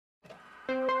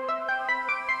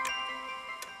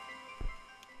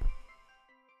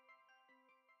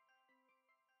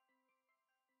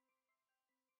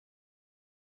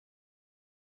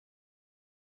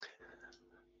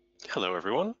Hello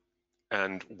everyone,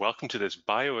 and welcome to this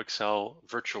BioExcel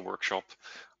virtual workshop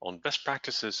on best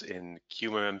practices in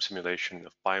QMM simulation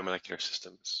of biomolecular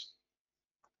systems.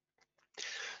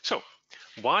 So,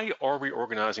 why are we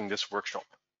organizing this workshop?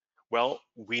 Well,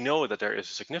 we know that there is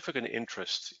a significant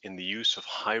interest in the use of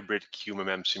hybrid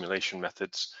QMM simulation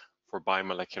methods for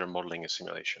biomolecular modeling and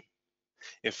simulation.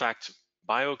 In fact,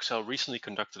 BioExcel recently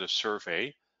conducted a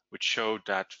survey which showed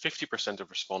that 50% of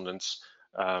respondents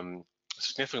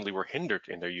significantly were hindered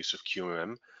in their use of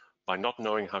QMM by not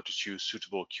knowing how to choose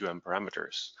suitable QM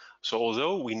parameters. So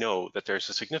although we know that there's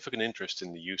a significant interest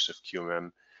in the use of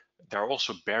QMM, there are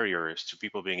also barriers to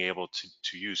people being able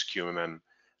to use QMM.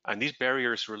 And these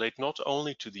barriers relate not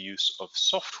only to the use of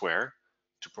software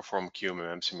to perform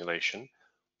QMM simulation,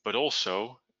 but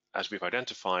also, as we've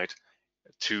identified,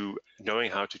 to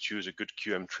knowing how to choose a good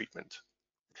QM treatment.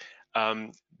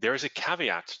 There is a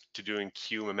caveat to doing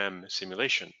QMM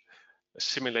simulation. A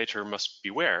simulator must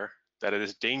beware that it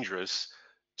is dangerous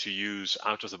to use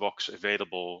out-of-the-box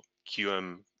available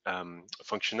QM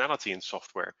functionality in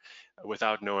software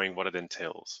without knowing what it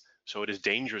entails. So it is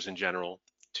dangerous in general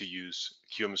to use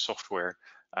QM software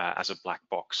as a black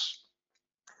box.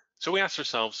 So we asked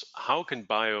ourselves, how can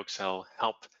BioExcel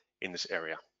help in this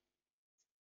area?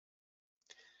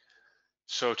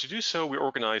 So to do so, we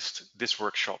organized this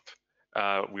workshop.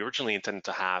 We originally intended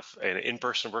to have an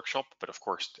in-person workshop, but of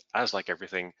course, as like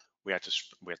everything, we had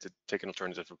to take an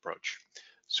alternative approach.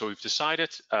 So we've decided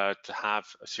to have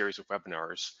a series of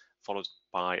webinars followed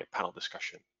by a panel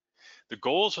discussion. The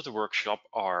goals of the workshop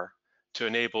are to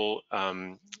enable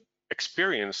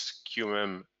experienced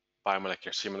QMM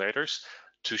biomolecular simulators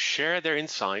to share their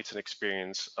insights and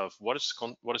experience of what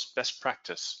is best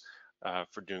practice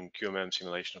for doing QMM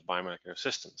simulation of biomolecular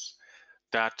systems.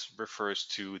 That refers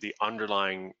to the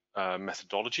underlying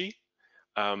methodology,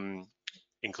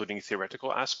 including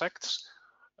theoretical aspects,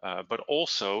 but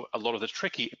also a lot of the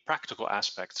tricky practical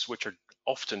aspects, which are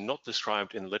often not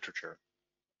described in literature.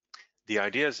 The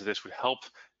idea is that this would help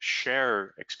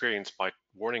share experience by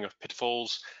warning of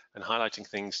pitfalls and highlighting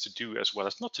things to do as well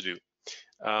as not to do,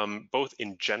 both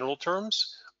in general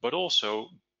terms, but also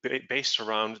based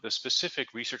around the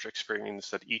specific research experience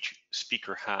that each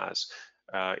speaker has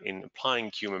in applying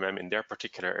QMM in their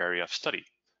particular area of study.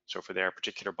 So for their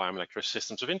particular biomolecular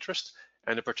systems of interest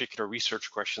and the particular research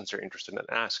questions they're interested in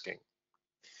asking.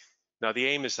 Now, the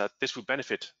aim is that this would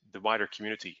benefit the wider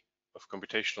community of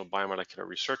computational biomolecular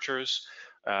researchers,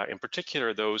 in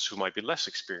particular those who might be less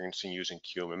experienced in using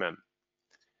QMM.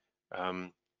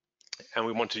 And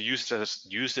we want to use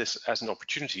this as an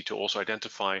opportunity to also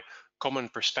identify common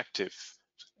perspective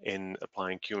in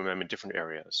applying QMM in different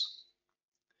areas.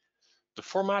 The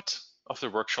format of the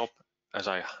workshop, as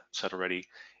I said already,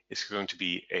 is going to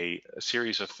be a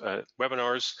series of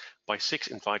webinars by 6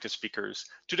 invited speakers.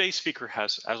 Today's speaker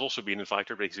has also been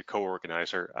invited, but he's a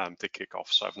co-organizer to kick off,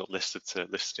 so I've not listed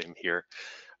him here.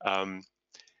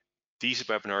 These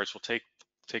webinars will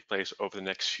take place over the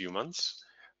next few months.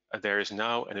 There is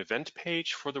now an event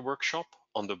page for the workshop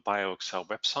on the BioExcel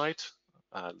website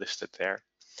listed there.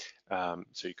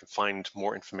 So you can find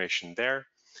more information there,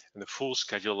 and the full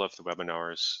schedule of the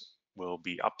webinars will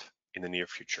be up in the near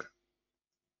future.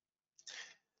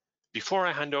 Before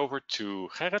I hand over to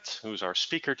Gerrit, who's our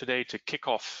speaker today, to kick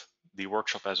off the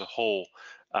workshop as a whole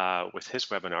with his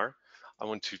webinar, I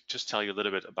want to just tell you a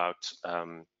little bit about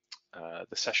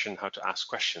the session, how to ask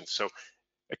questions. So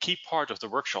a key part of the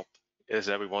workshop is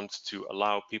that we want to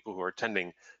allow people who are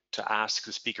attending to ask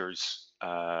the speakers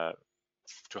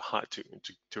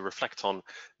to reflect on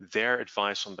their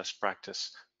advice on best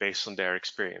practice based on their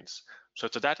experience. So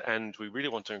to that end, we really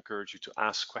want to encourage you to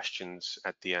ask questions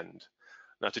at the end.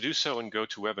 Now, to do so in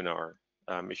GoToWebinar,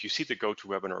 if you see the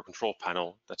GoToWebinar control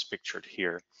panel that's pictured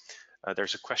here,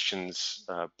 there's a questions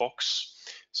box.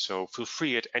 So feel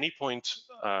free at any point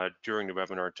during the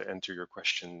webinar to enter your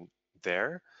question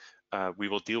there. We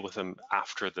will deal with them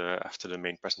after the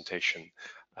main presentation.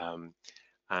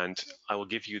 And I will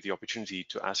give you the opportunity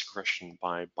to ask a question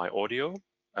by audio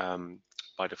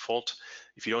by default.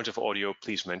 If you don't have audio,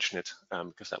 please mention it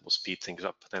because that will speed things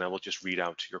up. Then I will just read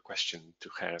out your question to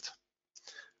Gerrit.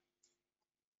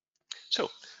 So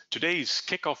today's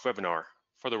kickoff webinar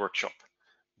for the workshop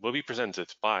will be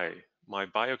presented by my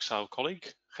BioExcel colleague,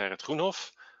 Gerrit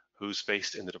Groenhoff, who's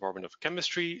based in the Department of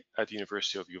Chemistry at the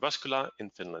University of Jyväskylä in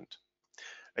Finland.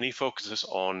 And he focuses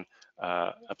on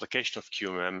application of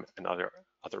QMM and other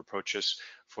approaches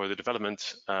for the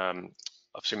development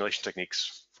of simulation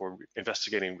techniques for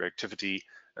investigating reactivity,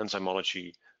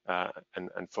 enzymology,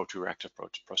 and photoreactive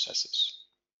processes.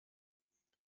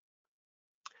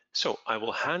 So I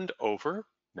will hand over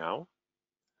now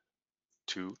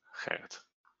to Gerrit.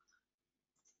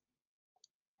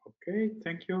 Okay,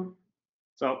 thank you.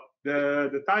 So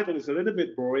the title is a little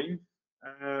bit boring.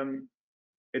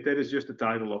 That is just the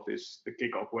title of this, the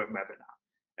kickoff webinar.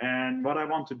 And what I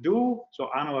want to do, so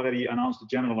Arno already announced the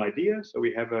general idea. So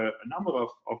we have a number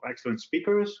of excellent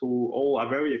speakers who all are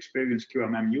very experienced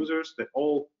QMM users that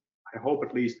all, I hope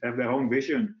at least, have their own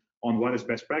vision on what is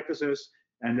best practices.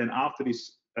 And then after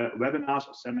these webinars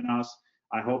or seminars,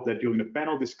 I hope that during the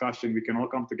panel discussion, we can all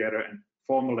come together and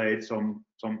formulate some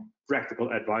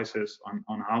practical advices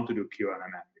on how to do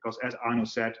QMM. Because as Arno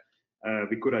said,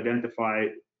 we could identify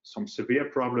some severe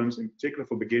problems, in particular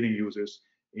for beginning users,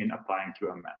 in applying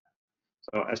QMM.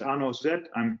 So as Arno said,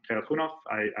 I'm Gerrit Groenhoff.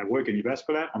 I work in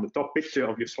Uvascular. On the top picture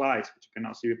of your slides, which you can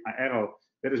now see with my arrow,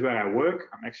 that is where I work.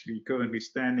 I'm actually currently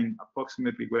standing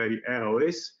approximately where the arrow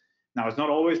is. Now, it's not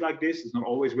always like this. It's not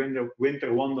always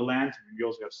winter wonderland. We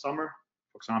also have summer.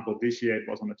 For example, this year it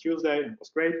was on a Tuesday and it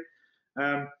was great.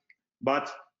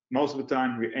 But most of the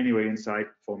time, we're anyway inside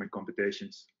performing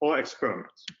computations or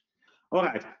experiments. All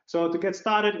right, so to get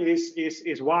started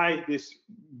is why this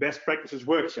best practices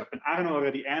workshop. And Arno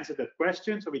already answered that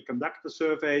question. So we conducted a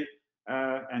survey,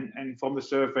 and from the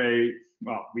survey,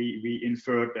 well, we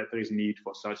inferred that there is need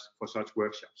for such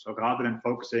workshops. So rather than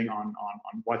focusing on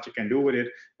what you can do with it,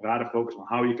 rather focus on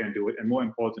how you can do it, and more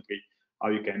importantly, how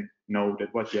you can know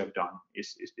that what you have done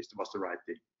was the right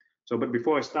thing. So, but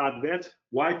before I start that,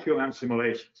 why QMM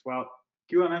simulations? Well,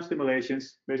 QMM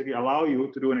simulations basically allow you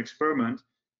to do an experiment,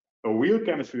 a real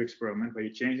chemistry experiment where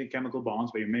you're changing chemical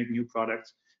bonds, where you make new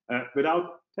products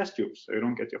without test tubes, so you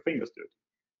don't get your fingers dirty.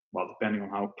 Well, depending on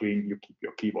how clean you keep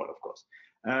your keyboard, of course.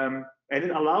 And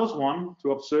it allows one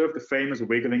to observe the famous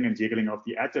wiggling and jiggling of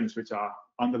the atoms, which are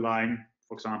underlying,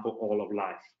 for example, all of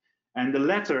life. And the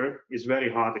latter is very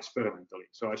hard experimentally.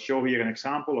 So I show here an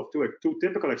example of two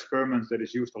typical experiments that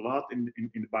is used a lot in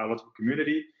the biological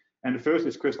community. And the first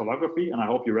is crystallography, and I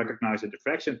hope you recognize the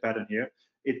diffraction pattern here.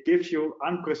 It gives you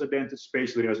unprecedented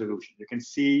spatial resolution. You can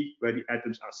see where the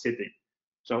atoms are sitting.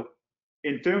 So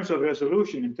in terms of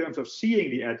resolution, in terms of seeing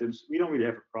the atoms, we don't really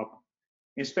have a problem.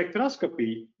 In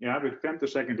spectroscopy, with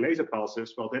femtosecond laser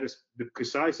pulses, well, that is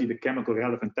precisely the chemical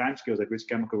relevant timescales at which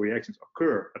chemical reactions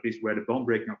occur, at least where the bond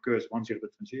breaking occurs once you're at the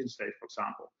transition state, for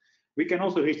example. We can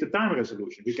also reach the time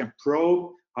resolution. We can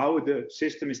probe how the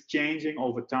system is changing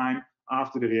over time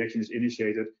after the reaction is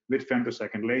initiated with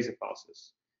femtosecond laser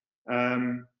pulses.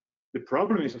 The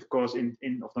problem is, of course,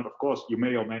 you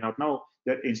may or may not know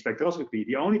that in spectroscopy,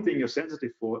 the only thing you're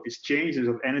sensitive for is changes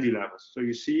of energy levels. So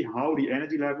you see how the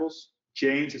energy levels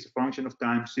change as a function of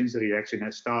time since the reaction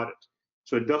has started.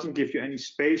 So it doesn't give you any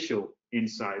spatial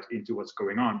insight into what's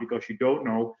going on because you don't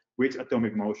know which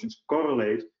atomic motions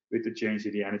correlate with the change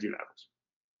in the energy levels.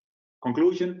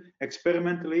 Conclusion,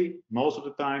 experimentally, most of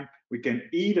the time, we can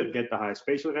either get the high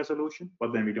spatial resolution,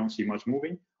 but then we don't see much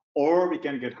moving, or we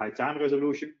can get high time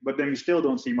resolution, but then we still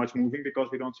don't see much moving because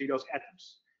we don't see those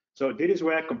atoms. So this is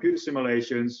where computer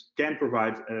simulations can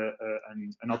provide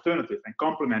an alternative and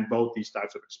complement both these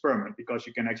types of experiment because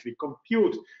you can actually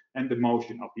compute the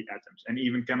motion of the atoms and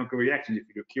even chemical reactions if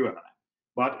you do QMM.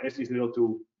 But as these little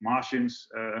two Martians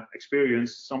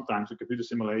experience, sometimes the computer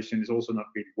simulation is also not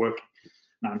really working.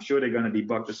 Now, I'm sure they're going to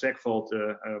debug the SEC fault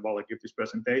while I give this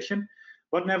presentation,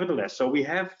 but nevertheless, so we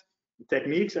have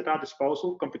techniques at our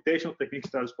disposal, computational techniques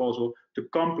at our disposal to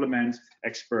complement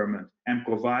experiment and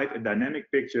provide a dynamic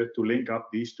picture to link up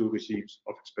these two regimes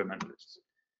of experimentalists.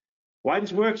 Why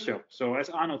this workshop? So as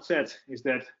Arnold said, is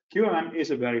that QMM is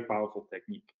a very powerful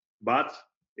technique, but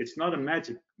it's not a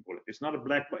magic bullet. It's not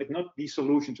a it's not the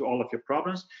solution to all of your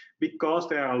problems because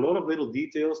there are a lot of little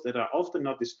details that are often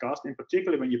not discussed. In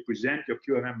particular, when you present your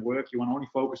QMM work, you want to only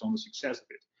focus on the success of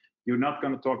it. You're not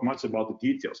going to talk much about the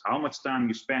details, how much time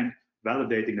you spend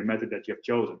validating the method that you have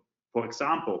chosen. For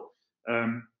example,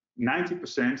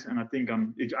 90%, and I think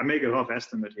I make a rough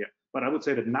estimate here, but I would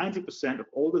say that 90% of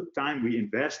all the time we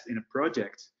invest in a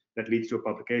project that leads to a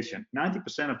publication,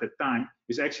 90% of that time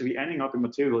is actually ending up in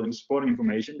material and supporting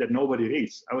information that nobody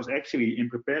reads. I was actually, in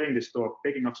preparing this talk,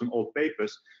 picking up some old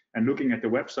papers and looking at the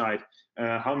website,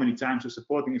 how many times the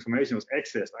supporting information was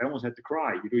accessed. I almost had to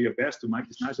cry. You do your best to make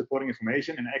this nice supporting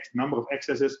information, and X number of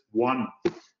accesses, 1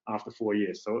 after 4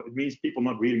 years. So it means people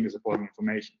not reading the supporting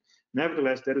information.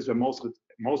 Nevertheless, that is where most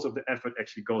of the effort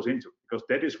actually goes into, because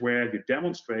that is where you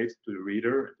demonstrate to the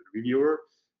reader and to the reviewer,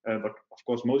 but of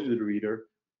course mostly to the reader,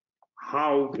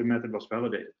 how the method was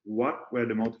validated. What were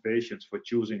the motivations for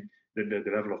choosing the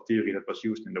level of theory that was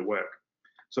used in the work?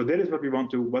 So that is what we want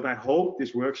to, what I hope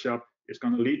this workshop is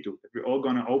going to lead to, that we're all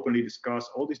going to openly discuss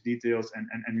all these details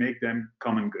and make them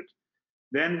common good.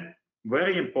 Then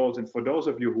very important for those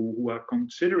of you who are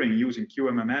considering using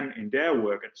QMMM in their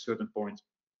work at a certain point,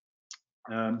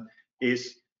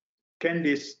 is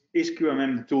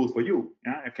QMM the tool for you?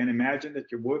 Yeah, I can imagine that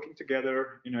you're working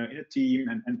together in a team,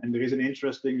 and there is an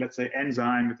interesting, let's say,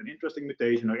 enzyme with an interesting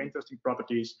mutation or interesting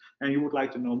properties, and you would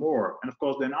like to know more. And of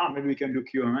course, then maybe we can do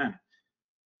QMM.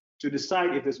 To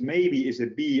decide if this maybe is a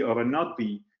B or a not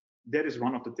B, that is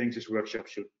one of the things this workshop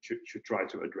should try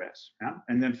to address. Yeah?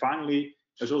 And then finally,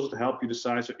 there's also to help you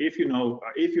decide. So if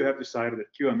if you have decided that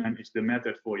QMM is the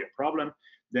method for your problem,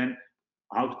 then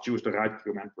how to choose the right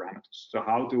QMM parameters. So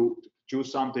how to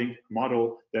choose something,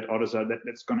 model that others are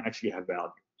that's going to actually have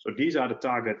value. So these are the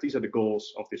targets, these are the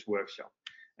goals of this workshop.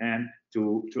 And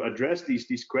to address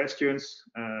these questions,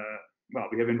 well,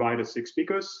 we have invited 6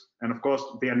 speakers, and of course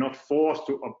they are not forced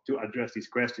to address these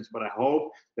questions, but I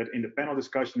hope that in the panel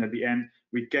discussion at the end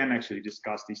we can actually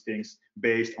discuss these things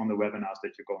based on the webinars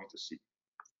that you're going to see.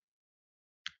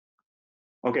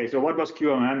 Okay, so what was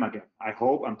QMM again? I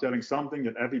hope I'm telling something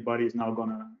that everybody's now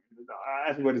gonna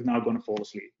fall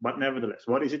asleep. But nevertheless,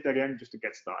 what is it again? Just to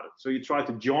get started. So you try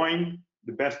to join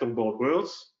the best of both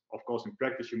worlds. Of course, in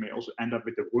practice, you may also end up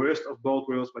with the worst of both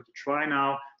worlds, but you try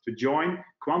now to join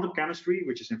quantum chemistry,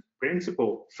 which is in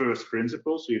principle first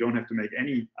principle, so you don't have to make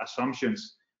any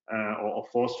assumptions or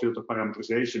force field or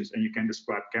parameterizations, and you can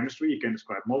describe chemistry, you can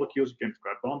describe molecules, you can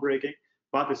describe bond breaking,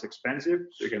 but it's expensive,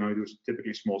 so you can only do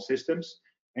typically small systems.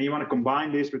 And you want to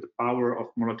combine this with the power of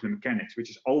molecular mechanics, which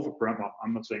is well,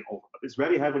 I'm not saying over, but it's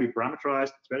very heavily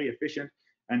parameterized, it's very efficient,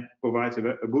 and provides a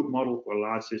good model for a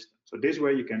large system. So this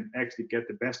way you can actually get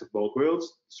the best of both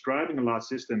worlds, describing a large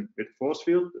system with a force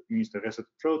field, that means the rest of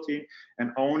the protein,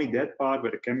 and only that part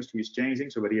where the chemistry is changing,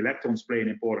 so where the electrons play an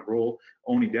important role,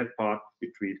 only that part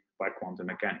we treat by quantum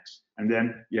mechanics. And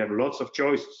then you have lots of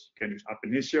choices. You can use ab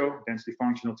initio, density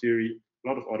functional theory, a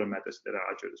lot of other methods that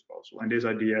are at your disposal. And this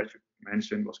idea, as you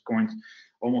mentioned, was coined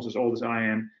almost as old as I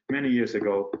am many years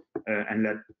ago, and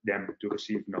led them to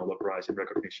receive Nobel Prize in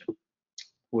recognition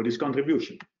for this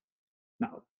contribution.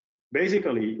 Now,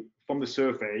 basically, from the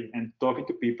survey and talking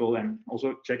to people and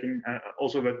also checking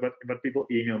also what people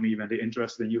email me when they're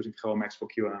interested in using GeoMax for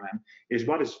QMM, is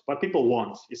what people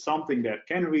want is something that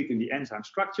can read in the enzyme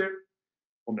structure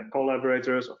from the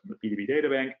collaborators or from the PDB data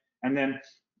bank, and then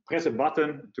press a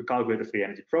button to calculate the free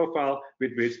energy profile,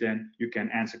 with which then you can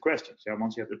answer questions. Yeah,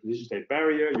 once you have the position state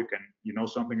barrier, you know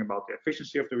something about the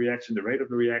efficiency of the reaction, the rate of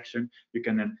the reaction. You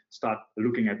can then start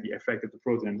looking at the effect of the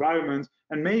protein environment,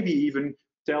 and maybe even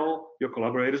tell your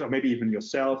collaborators, or maybe even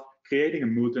yourself, creating a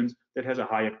mutant that has a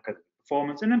higher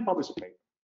performance, and then publish a paper.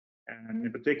 And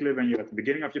in particular, when you're at the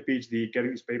beginning of your PhD, getting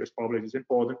these papers published is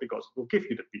important because it will give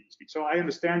you the PhD. So I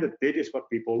understand that this is what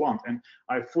people want, and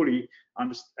I fully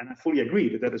understand, and I fully agree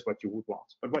that that is what you would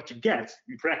want. But what you get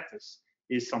in practice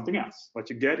is something else. What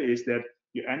you get is that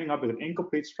you're ending up with an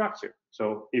incomplete structure.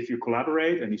 So if you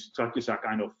collaborate and these structures are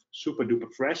kind of super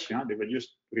duper fresh, yeah, they were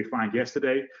just refined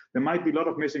yesterday, there might be a lot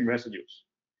of missing residues.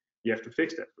 You have to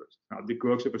fix that first. Now, the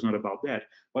workshop is not about that.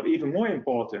 But even more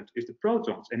important is the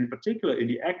protons, and in particular in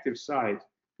the active side,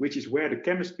 which is where the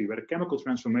chemistry, where the chemical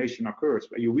transformation occurs,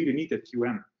 where you really need that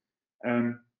QM.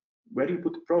 Where do you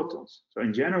put the protons? So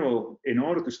in general, in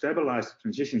order to stabilize the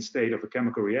transition state of a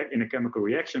chemical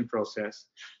reaction process,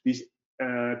 these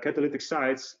catalytic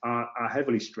sites are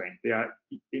heavily strained. They are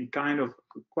in kind of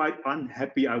quite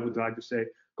unhappy, I would like to say,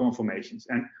 conformations.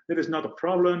 And that is not a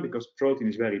problem because protein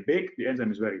is very big, the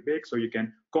enzyme is very big, so you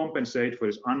can compensate for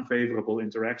these unfavorable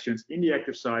interactions in the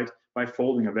active site by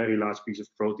folding a very large piece of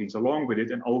proteins along with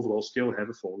it, and overall still have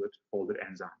a folded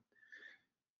enzyme.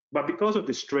 But because of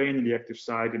the strain in the active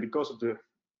site and because of the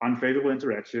unfavorable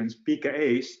interactions,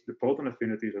 pKa's, the proton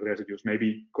affinities of residues, may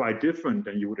be quite different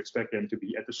than you would expect them to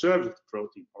be at the surface of the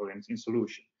protein or in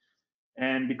solution.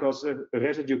 And because a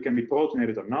residue can be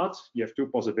protonated or not, you have two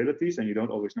possibilities and you don't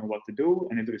always know what to do.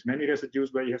 And if there is many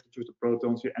residues where you have to choose the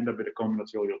protons, you end up with a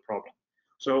combinatorial problem.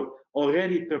 So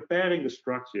already preparing the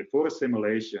structure for a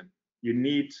simulation, you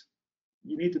need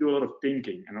to do a lot of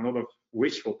thinking and a lot of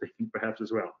wishful thinking perhaps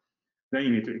as well. Then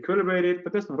you need to equilibrate it,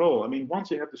 but that's not all. I mean, once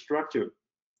you have the structure,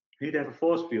 you need to have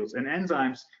force fields and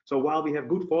enzymes. So while we have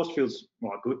good force fields,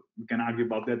 well, good, we can argue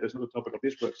about that. That's not the topic of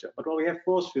this workshop. But while we have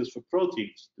force fields for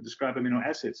proteins to describe amino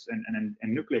acids and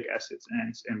nucleic acids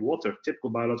and water,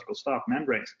 typical biological stuff,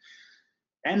 membranes,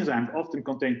 enzymes often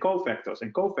contain cofactors,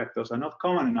 and cofactors are not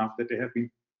common enough that they have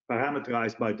been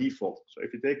parameterized by default. So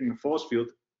if you're taking a force field,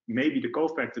 maybe the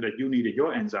cofactor that you need in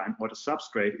your enzyme or the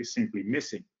substrate is simply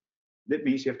missing. That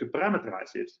means you have to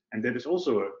parameterize it, and that is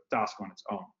also a task on its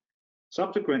own.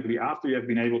 Subsequently, after you have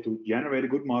been able to generate a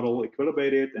good model,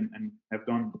 equilibrate it, and have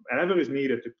done whatever is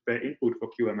needed to prepare input for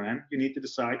QMM, you need to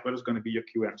decide what is going to be your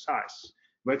QM size.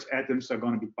 Which atoms are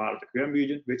going to be part of the QM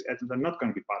region, which atoms are not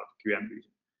going to be part of the QM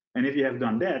region. And if you have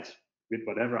done that, with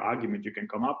whatever argument you can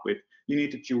come up with, you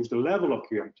need to choose the level of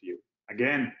QM to use.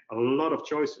 Again, a lot of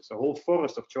choices, a whole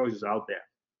forest of choices out there.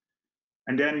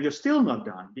 And then you're still not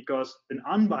done, because an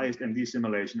unbiased MD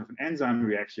simulation of an enzyme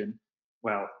reaction,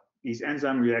 well, these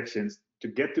enzyme reactions to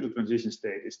get to the transition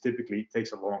state typically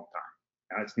takes a long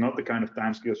time. It's not the kind of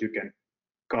timescales you can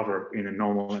cover in a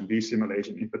normal MD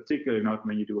simulation, in particular not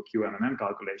when you do a QMMM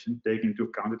calculation, taking into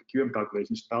account that the QM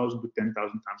calculation is 1,000 to 10,000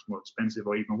 times more expensive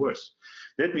or even worse.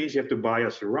 That means you have to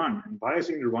bias your run, and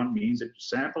biasing the run means that you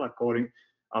sample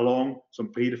along some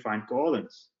predefined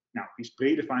coordinates. Now, these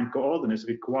predefined coordinates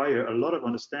require a lot of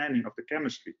understanding of the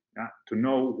chemistry, to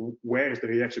know where is the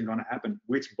reaction going to happen,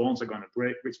 which bonds are going to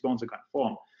break, which bonds are going to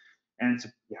form. And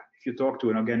if you talk to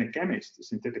an organic chemist, a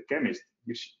synthetic chemist,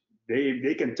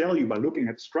 they can tell you by looking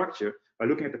at the structure, by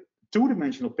looking at the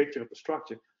two-dimensional picture of the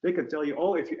structure, they can tell you,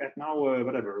 oh, if you add now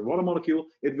whatever, a water molecule,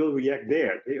 it will react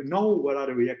there. They know what are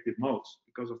the reactive modes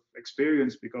because of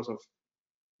experience, because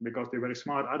they're very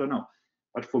smart, I don't know.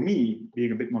 But for me,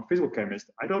 being a bit more physical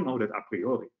chemist, I don't know that a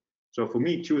priori. So for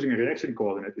me, choosing a reaction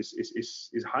coordinate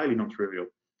is highly non-trivial.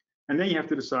 And then you have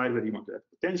to decide whether you want to have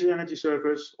potential energy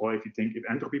servers, or if you think if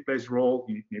entropy plays a role,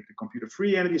 you need to compute a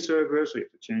free energy server, so you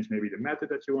have to change maybe the method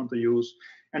that you want to use.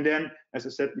 And then, as I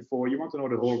said before, you want to know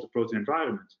the role of the protein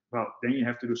environment. Well, then you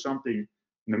have to do something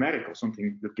numerical,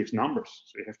 something that gives numbers.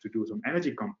 So you have to do some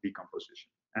energy decomposition.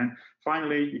 And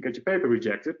finally, you get your paper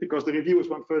rejected because the reviewers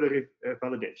want further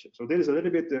validation. So this is a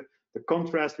little bit the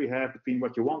contrast we have between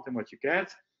what you want and what you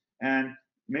get. And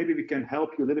maybe we can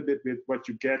help you a little bit with what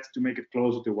you get to make it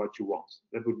closer to what you want.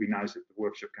 That would be nice if the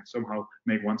workshop can somehow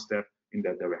make one step in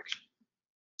that direction.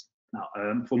 Now,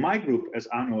 for my group, as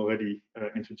Arno already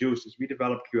introduced, is we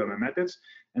develop QMM methods.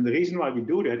 And the reason why we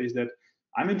do that is that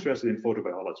I'm interested in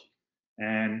photobiology.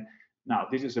 And now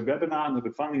this is a webinar, not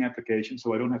a funding application,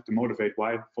 so I don't have to motivate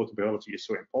why photobiology is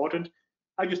so important.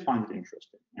 I just find it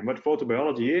interesting. And what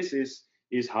photobiology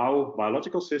is how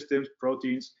biological systems,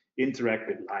 proteins, interact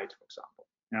with light, for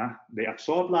example. They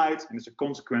absorb light, and as a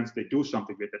consequence, they do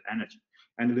something with that energy.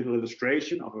 And a little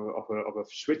illustration of a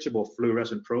switchable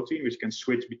fluorescent protein, which can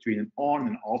switch between an on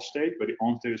and off state, where the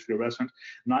on state is fluorescent,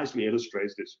 nicely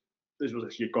illustrates this. This was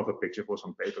actually a cover picture for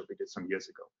some paper we did some years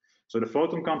ago. So the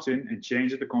photon comes in and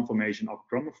changes the conformation of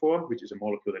chromophore, which is a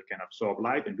molecule that can absorb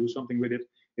light and do something with it.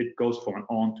 It goes from an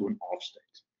on to an off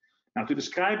state. Now, to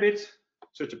describe it,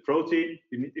 such a protein,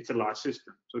 it's a large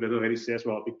system. So that already says,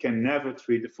 well, we can never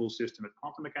treat the full system at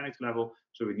quantum mechanics level,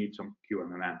 so we need some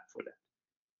QMMM for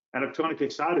that. Electronically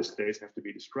excited states have to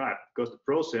be described because the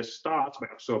process starts by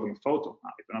absorbing a photon.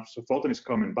 Now, if a photon is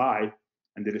coming by,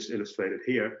 and this is illustrated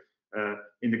here,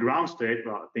 in the ground state,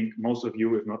 well, I think most of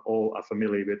you, if not all, are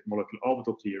familiar with molecular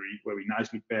orbital theory, where we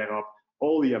nicely pair up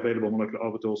all the available molecular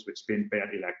orbitals with spin paired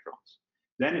electrons.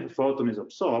 Then if a photon is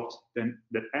absorbed, then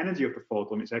that energy of the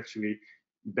photon is actually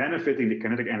benefiting the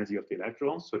kinetic energy of the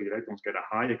electrons, so the electrons get a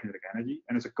higher kinetic energy,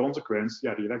 and as a consequence,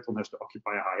 the electron has to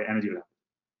occupy a higher energy level.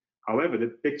 However,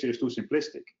 the picture is too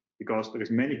simplistic because there is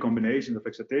many combinations of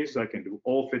excitations I can do,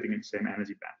 all fitting in the same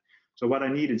energy band. So what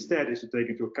I need instead is to take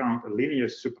into account a linear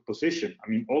superposition. I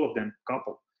mean, all of them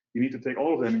couple. You need to take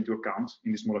all of them into account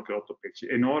in this molecular orbital picture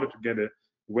in order to get a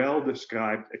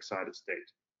well-described excited state.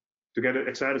 To get an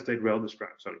excited state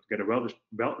well-described, sorry, to get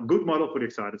a good model for the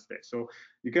excited state. So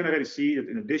you can already see that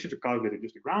in addition to calculating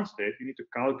just the ground state, you need to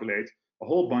calculate a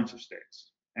whole bunch of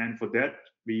states. And for that,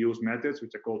 we use methods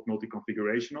which are called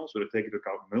multi-configurational. So they take into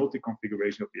account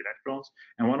multi-configuration of the electrons.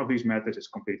 And one of these methods is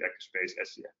complete active space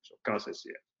SCF, so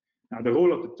CAS-SCF. Now, the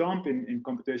rule of the thumb in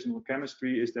computational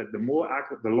chemistry is that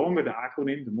the longer the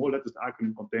acronym, the more letters the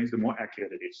acronym contains, the more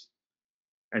accurate it is.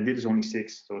 And this is only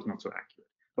 6, so it's not so accurate.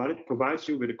 But it provides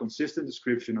you with a consistent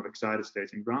description of excited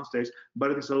states and ground states,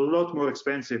 but it is a lot more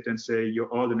expensive than, say, your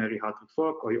ordinary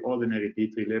Hartree-Fock or your ordinary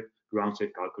Dietrich-Lib ground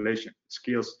state calculation. It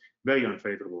scales very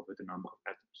unfavorable with the number of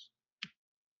atoms.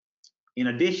 In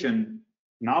addition,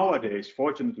 nowadays,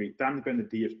 fortunately,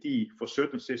 time-dependent DFT for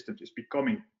certain systems is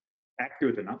becoming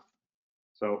accurate enough.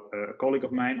 So a colleague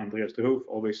of mine, Andreas de Roof,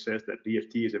 always says that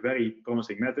DFT is a very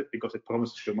promising method because it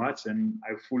promises so much, and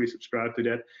I fully subscribe to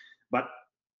that. But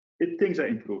things are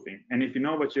improving, and if you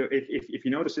know if you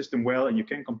know the system well and you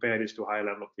can compare this to higher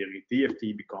level of theory,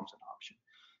 DFT becomes an option.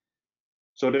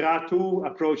 So there are two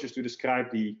approaches to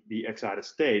describe the excited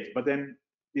state, but then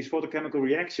these photochemical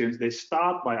reactions, they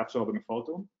start by absorbing a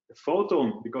photon, The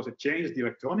photon, because it changes the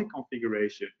electronic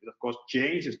configuration, it of course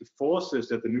changes the forces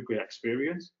that the nuclei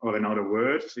experience, or in other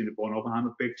words, in the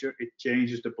Born-Oppenheimer picture, it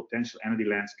changes the potential energy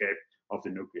landscape of the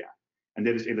nuclei. And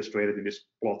that is illustrated in this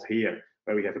plot here,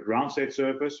 where we have a ground state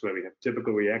surface, where we have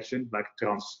typical reaction like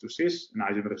trans to cis, an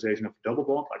isomerization of a double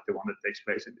bond, like the one that takes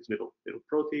place in this little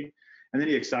protein. And then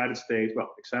the excited state, well,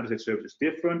 the excited state surface is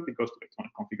different because the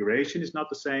electronic configuration is not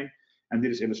the same, and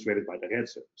this is illustrated by the red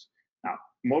surface. Now,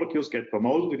 molecules get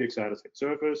promoted to the excited state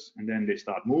surface, and then they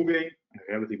start moving. And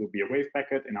gravity would be a wave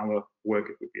packet. In our work,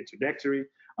 it would be a trajectory,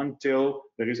 until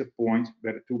there is a point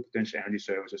where the two potential energy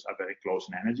surfaces are very close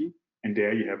in energy. And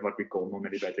there you have what we call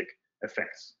non-adiabatic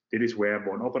effects. This is where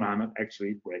Born-Oppenheimer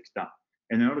actually breaks down.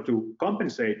 And in order to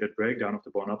compensate that breakdown of the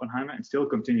Born-Oppenheimer and still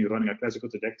continue running a classical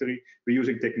trajectory, we're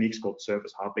using techniques called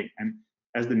surface hopping. And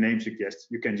as the name suggests,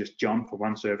 you can just jump from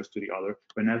one surface to the other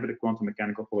whenever the quantum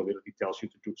mechanical probability tells you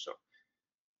to do so.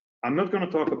 I'm not going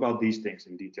to talk about these things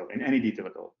in detail, in any detail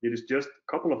at all. It is just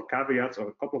a couple of caveats or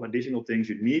a couple of additional things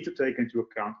you need to take into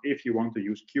account if you want to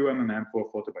use QMMM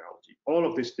for photobiology. All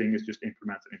of this thing is just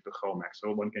implemented into GROMAC,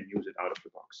 so one can use it out of the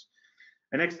box.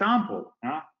 An example,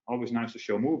 always nice to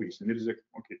show movies, and this is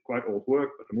quite old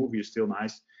work, but the movie is still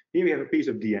nice. Here we have a piece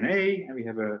of DNA, and we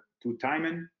have two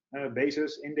thymine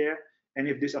bases in there, and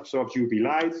if this absorbs UV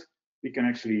light, we can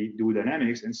actually do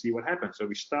dynamics and see what happens. So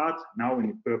we start now in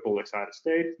the purple excited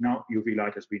state. Now UV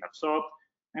light has been absorbed.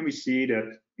 And we see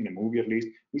that, in a movie at least,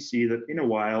 we see that in a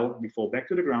while we fall back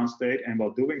to the ground state. And while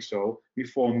doing so, we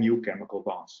form new chemical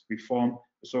bonds. We form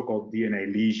a so-called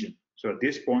DNA lesion. So at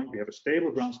this point, we have a stable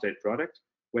ground state product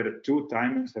where the two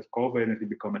thymines have covalently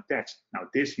become attached. Now,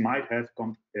 this might have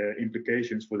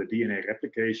implications for the DNA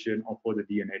replication or for the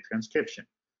DNA transcription.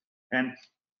 And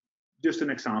just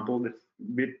an example that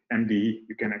with MD,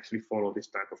 you can actually follow this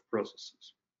type of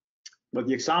processes. But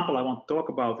the example I want to talk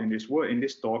about in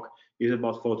this talk is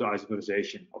about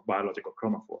photoisomerization of biological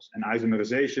chromophores. And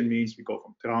isomerization means we go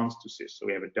from trans to cis. So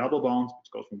we have a double bond,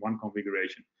 which goes from one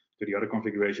configuration to the other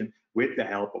configuration with the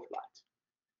help of light.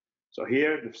 So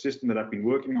here, the system that I've been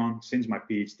working on since my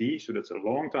PhD, so that's a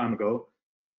long time ago.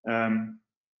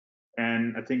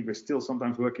 And I think we're still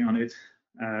sometimes working on it.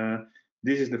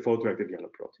 This is the photoactive yellow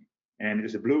protein. And it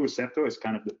is a blue receptor. It's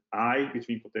kind of the eye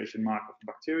between quotation mark of the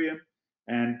bacterium.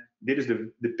 And this is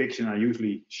the depiction I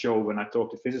usually show when I talk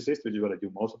to physicists, which is what I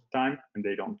do most of the time. And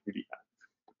they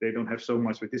don't have so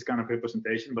much with this kind of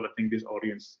representation, but I think this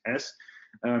audience has.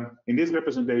 In this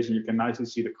representation, you can nicely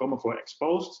see the chromophore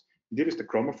exposed. This is the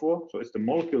chromophore, so it's the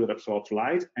molecule that absorbs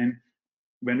light. And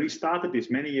when we started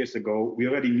this many years ago, we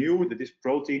already knew that this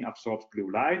protein absorbs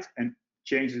blue light and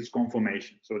changes its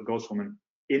conformation. So it goes from an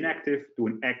inactive to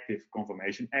an active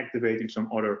conformation, activating some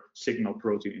other signal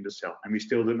protein in the cell. And we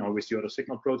still don't know which the other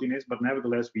signal protein is, but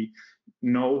nevertheless, we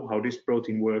know how this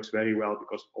protein works very well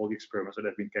because of all the experiments that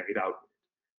have been carried out.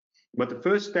 But the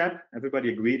first step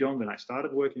everybody agreed on when I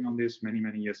started working on this many,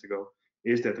 many years ago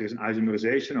is that there is an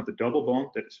isomerization of the double bond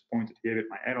that is pointed here with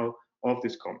my arrow of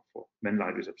this chromophore when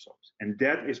light is absorbed. And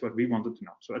that is what we wanted to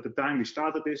know. So at the time we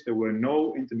started this, there were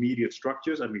no intermediate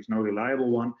structures, at least no reliable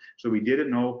one. So we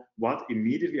didn't know what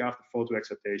immediately after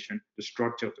photoexcitation the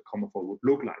structure of the chromophore would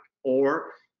look like.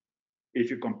 Or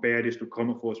if you compare this to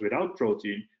chromophores without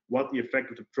protein, what the effect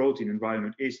of the protein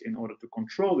environment is in order to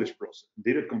control this process.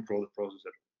 Did it control the process at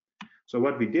all? So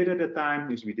what we did at the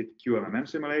time is we did QMMM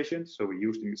simulations. So we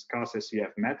used this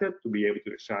CAS-SCF method to be able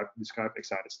to describe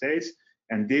excited states.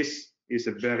 And this is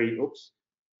a very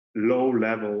low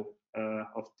level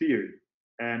of theory.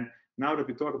 And now that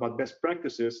we talk about best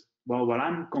practices, well, what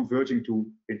I'm converging to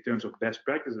in terms of best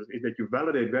practices is that you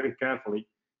validate very carefully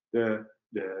the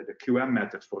QM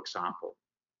method, for example.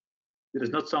 It is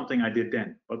not something I did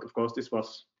then, but of course, this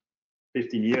was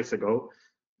 15 years ago.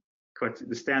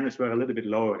 The standards were a little bit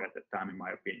lower at that time, in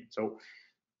my opinion. So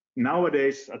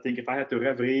nowadays, I think if I had to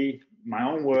referee my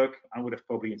own work, I would have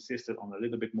probably insisted on a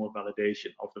little bit more validation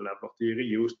of the level of theory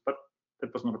used, but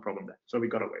that was not a problem then. So we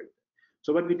got away with it.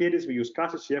 So what we did is we used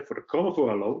CAS-SCF for the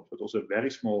chromophore alone, but also a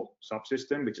very small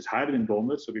subsystem, which is hydrogen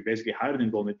bonded. So we basically hydrogen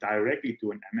bonded directly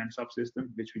to an MM subsystem,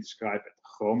 which we describe as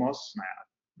chromos. I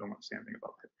don't want to say anything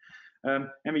about that.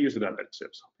 And we used it up at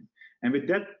surface hopping. And with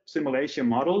that simulation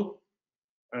model,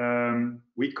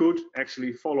 we could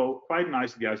actually follow quite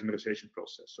nicely the isomerization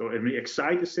process. So when we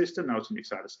excite the system, now it's in the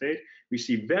excited state, we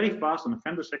see very fast on a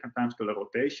femtosecond timescale a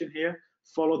rotation here,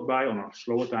 followed by on a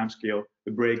slower timescale,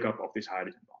 the breakup of this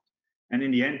hydrogen bond. And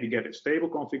in the end, we get a stable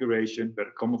configuration where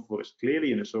the chromophore is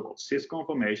clearly in a so-called cis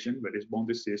conformation, where this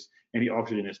bond is cis and the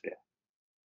oxygen is there.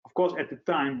 Of course, at the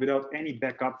time, without any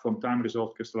backup from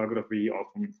time-resolved crystallography or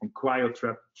from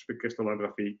cryo-trapped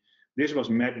crystallography, This was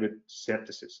met with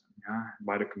skepticism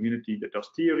by the community that does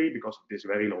theory because of this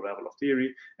very low level of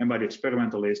theory, and by the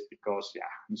experimentalists because,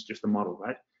 it's just a model,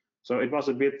 right? So it was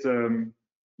a bit,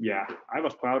 I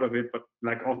was proud of it, but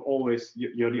like always,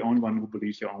 you're the only one who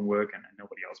believes your own work and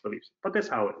nobody else believes it. But that's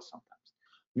how it is sometimes.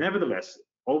 Nevertheless,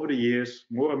 over the years,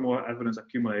 more and more evidence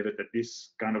accumulated that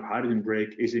this kind of hydrogen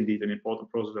break is indeed an important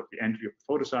process of the entry of the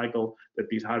photocycle, that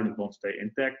these hydrogen bonds stay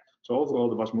intact. So overall,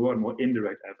 there was more and more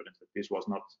indirect evidence that this was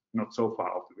not so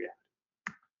far off the reality.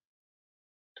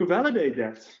 To validate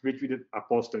that, which we did a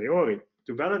posteriori,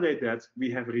 to validate that,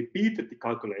 we have repeated the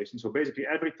calculation. So basically,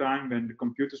 every time when the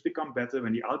computers become better,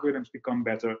 when the algorithms become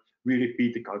better, we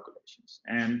repeat the calculations.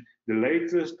 And the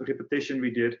latest repetition we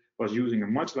did was using a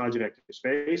much larger active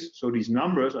space. So these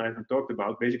numbers I haven't talked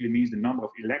about basically means the number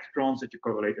of electrons that you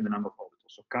correlate in the number of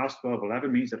orbitals. So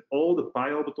Cas1211 means that all the pi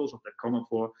orbitals of that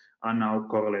chromophore are now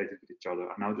correlated with each other,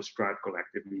 are now described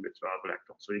collectively with 12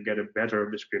 electrons. So you get a better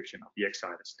description of the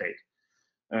excited state.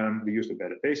 We used a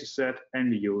better basis set, and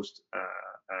we used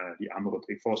the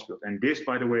ambulatory force field. And this,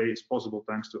 by the way, is possible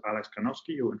thanks to Alex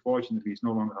Karnowski, who unfortunately is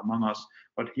no longer among us,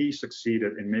 but he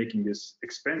succeeded in making this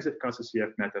expensive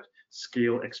CASSCF method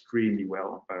scale extremely well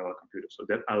on parallel computers. So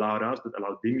that allowed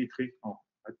Dimitri,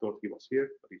 I thought he was here,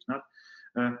 but he's not,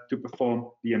 to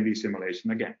perform the MD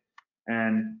simulation again.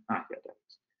 And, there it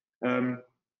is.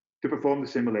 To perform the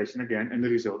simulation again, and the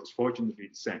result is fortunately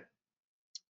the same.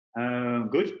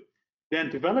 Good. Then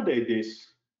to validate this,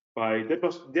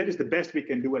 that is the best we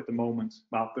can do at the moment.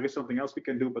 Well, there is something else we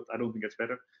can do, but I don't think it's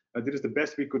better. This is the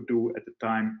best we could do at the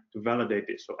time to validate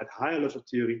this. So at higher levels of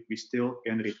theory, we still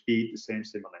can repeat the same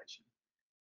simulation.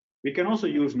 We can also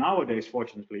use nowadays,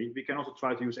 fortunately, we can also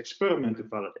try to use experiment to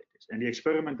validate this. And the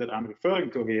experiment that I'm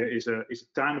referring to here is a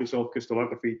time-resolved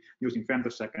crystallography using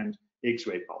femtosecond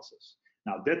X-ray pulses.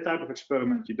 Now, that type of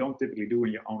experiment you don't typically do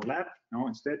in your own lab. No,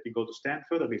 instead, you go to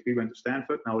Stanford. At least we went to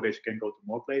Stanford. Nowadays, you can go to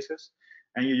more places.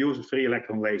 And you use a free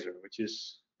electron laser, which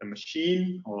is a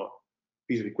machine or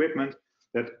piece of equipment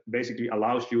that basically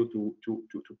allows you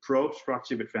to probe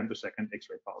structure with femtosecond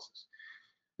X-ray pulses.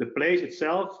 The place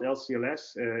itself,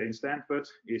 LCLS in Stanford,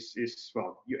 is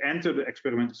well, you enter the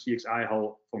experimental CXI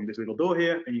hall from this little door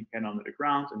here, and you can under the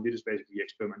ground, and this is basically the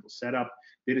experimental setup.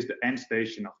 This is the end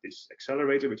station of this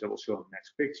accelerator, which I will show in the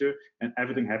next picture, and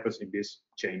everything happens in this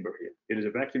chamber here. It is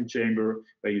a vacuum chamber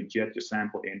where you jet your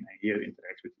sample in, and here it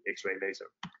interacts with the X-ray laser.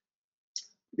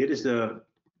 This is the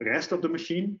rest of the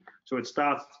machine. So it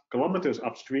starts kilometers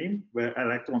upstream, where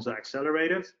electrons are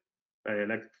accelerated by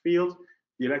electric field.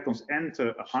 The electrons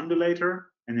enter a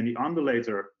undulator, and in the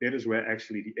undulator, that is where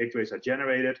actually the X-rays are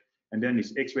generated, and then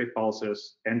these X-ray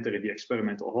pulses enter in the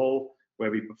experimental hall where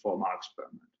we perform our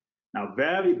experiment. Now,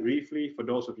 very briefly, for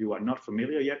those of you who are not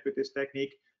familiar yet with this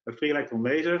technique, a free electron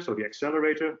laser, so the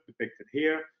accelerator depicted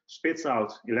here, spits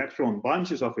out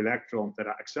bunches of electrons that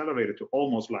are accelerated to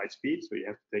almost light speed, so you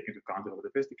have to take into account the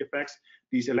relativistic effects.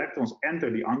 These electrons enter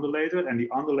the undulator, and the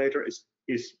undulator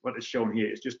is what is shown here.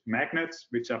 It's just magnets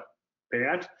which are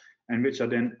paired and which are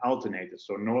then alternated.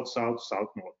 So north, south, south,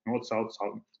 north, north, south,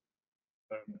 south,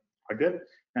 like that.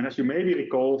 And as you maybe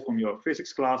recall from your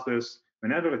physics classes,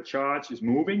 whenever a charge is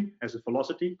moving as a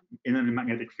velocity in a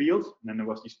magnetic field, and then there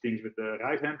was these things with the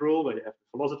right-hand rule where you have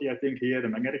the velocity, I think here, the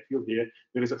magnetic field here,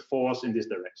 there is a force in this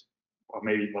direction. Or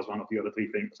maybe it was one of the other three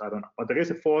things, I don't know. But there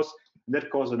is a force that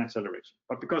causes an acceleration.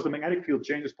 But because the magnetic field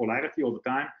changes polarity all the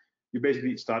time, you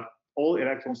basically all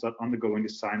electrons start undergoing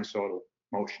this sinusoidal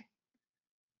motion.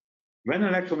 When an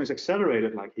electron is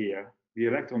accelerated like here, the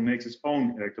electron makes its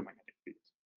own electromagnetic field.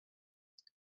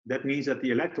 That means that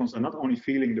the electrons are not only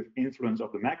feeling the influence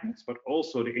of the magnets, but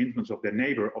also the influence of their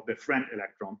neighbor, of their friend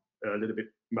electron, a little bit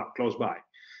close by.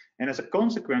 And as a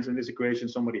consequence, in this equation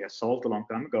somebody has solved a long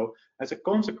time ago, as a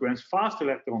consequence, fast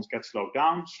electrons get slowed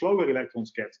down, slower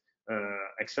electrons get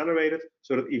accelerated,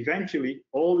 so that eventually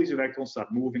all these electrons start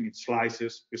moving in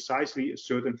slices precisely a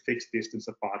certain fixed distance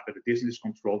apart, where the distance is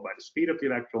controlled by the speed of the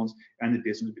electrons and the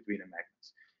distance between the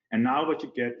magnets. And now what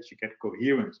you get is you get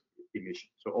coherent emission.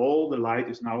 So all the light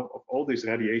is now, of all this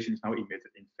radiation is now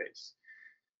emitted in phase.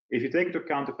 If you take into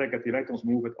account the fact that the electrons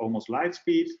move at almost light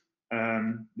speed,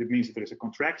 that means that there is a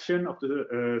contraction of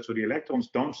so the electrons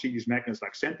don't see these magnets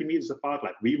like centimeters apart,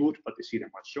 like we would, but they see them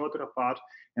much shorter apart.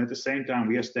 And at the same time,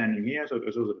 we are standing here, so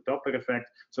there's also the Doppler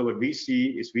effect. So what we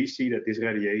see is that this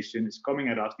radiation is coming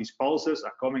at us, these pulses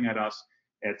are coming at us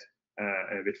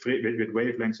with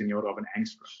wavelengths in the order of an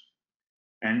angstrom.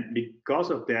 And because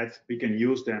of that, we can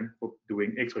use them for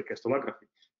doing X-ray crystallography.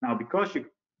 Now, because you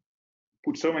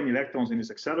put so many electrons in this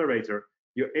accelerator,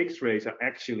 your X-rays are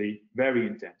actually very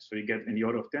intense. So you get in the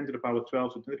order of 10 to the power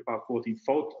 12 to 10 to the power 14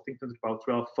 I think 10 to the power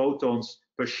 12 photons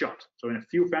per shot. So in a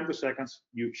few femtoseconds,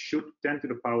 you shoot 10 to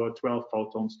the power 12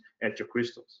 photons at your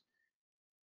crystals.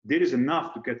 This is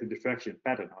enough to get the diffraction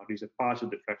pattern, or at least a partial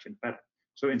diffraction pattern.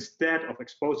 So instead of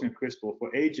exposing a crystal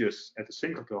for ages at a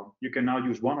synchrotron, you can now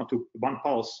use one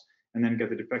pulse and then get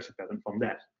the diffraction pattern from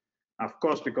that. Now, of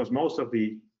course, because most of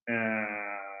the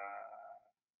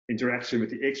interaction with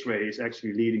the X-ray is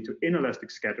actually leading to inelastic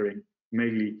scattering,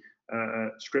 mainly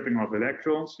stripping of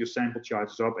electrons, your sample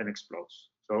charges up and explodes.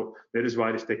 So that is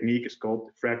why this technique is called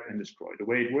diffract and destroy. The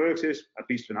way it works is, at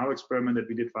least in our experiment that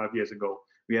we did 5 years ago,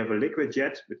 we have a liquid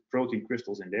jet with protein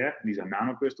crystals in there. These are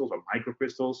nanocrystals or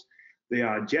microcrystals. They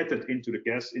are jetted into the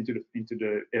gas,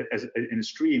 in a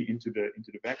stream into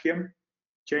the vacuum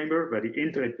chamber where they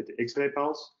interact with the X-ray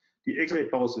pulse. The X-ray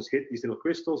pulses hit these little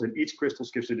crystals, and each crystal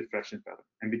gives a diffraction pattern.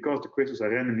 And because the crystals are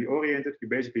randomly oriented, you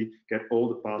basically get all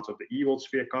the parts of the Ewald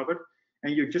sphere covered.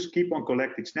 And you just keep on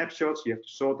collecting snapshots. You have to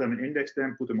sort them and index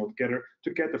them, put them all together to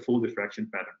get the full diffraction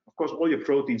pattern. Of course, all your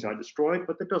proteins are destroyed,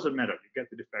 but that doesn't matter. You get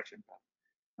the diffraction pattern.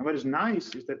 And what is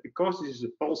nice is that because this is a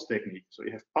pulse technique, so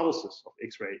you have pulses of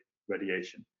X-ray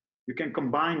radiation, you can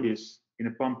combine this in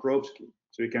a pump probe scheme.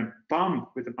 So you can pump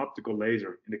with an optical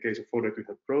laser, in the case of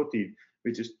photo-induced protein,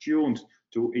 which is tuned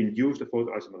to induce the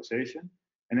photoisomerization.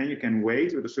 And then you can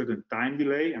wait with a certain time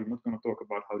delay. I'm not going to talk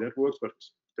about how that works, but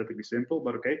it's typically simple.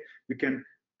 But okay, you can,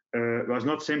 well, it's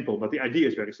not simple, but the idea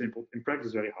is very simple. In practice,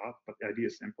 it's very hard, but the idea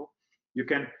is simple. You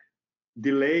can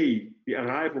delay the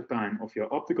arrival time of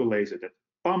your optical laser that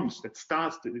pumps, that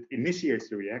initiates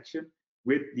the reaction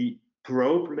with the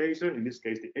probe laser, in this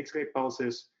case, the X-ray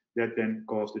pulses, that then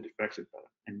cause the diffraction pattern.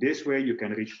 And this way you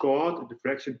can record the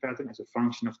diffraction pattern as a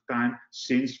function of time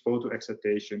since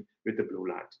photoexcitation with the blue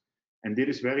light. And this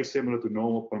is very similar to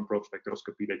normal pump probe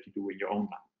spectroscopy that you do in your own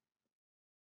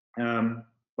lab.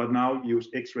 But now use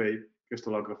X-ray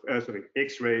crystallography,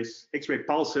 X-ray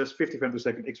pulses, 50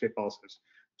 femtosecond X-ray pulses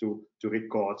to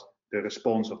record the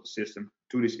response of the system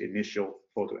to this initial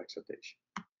photoexcitation.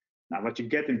 Now, what you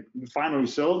get in the final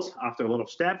result after a lot of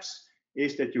steps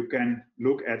is that you can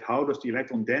look at how does the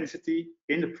electron density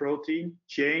in the protein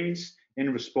change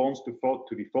in response to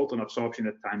the photon absorption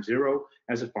at time 0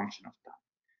 as a function of time.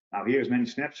 Now here's many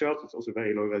snapshots, it's also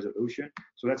very low resolution.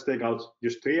 So let's take out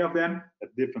just 3 of them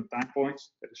at different time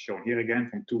points. That is shown here again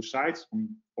from 2 sides,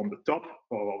 from the top,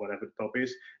 or whatever the top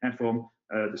is, and from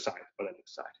the side, whatever the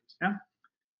side is. Yeah?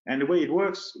 And the way it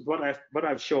works, what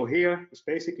I've shown here is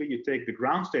basically you take the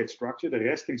ground state structure, the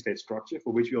resting state structure,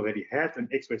 for which we already had an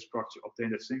X-ray structure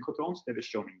obtained at synchrotrons, that is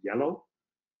shown in yellow.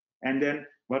 And then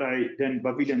what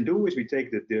we then do is we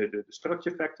take the structure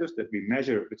factors that we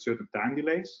measure with certain time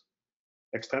delays,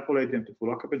 extrapolate them to full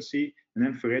occupancy, and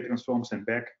then Fourier transform them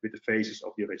back with the phases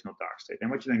of the original dark state. And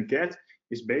what you then get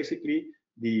is basically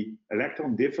the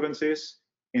electron differences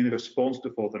in response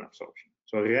to photon absorption.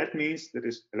 So red means that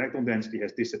this electron density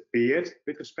has disappeared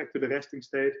with respect to the resting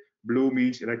state. Blue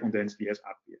means electron density has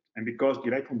appeared. And because the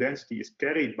electron density is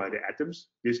carried by the atoms,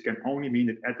 this can only mean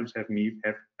that atoms have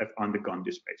undergone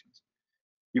displacement.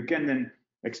 You can then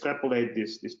extrapolate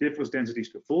these difference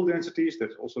densities to full densities.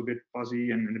 That's also a bit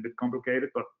fuzzy and a bit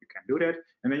complicated, but you can do that.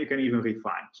 And then you can even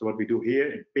refine. So what we do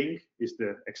here in pink is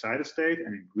the excited state,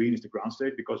 and in green is the ground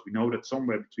state, because we know that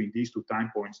somewhere between these 2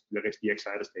 time points, there is the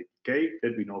excited state decay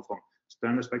that we know from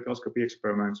standard spectroscopy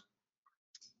experiments.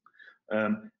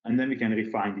 And then we can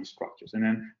refine these structures. And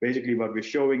then basically what we're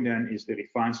showing then is the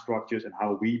refined structures and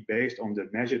how we, based on the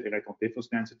measured electron difference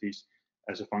densities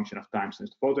as a function of time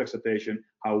since the photoexcitation,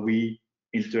 how we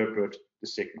interpret the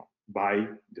signal by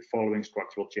the following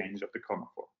structural changes of the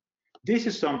chromophore. This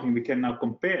is something we can now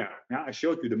compare. Now, I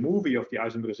showed you the movie of the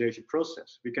isomerization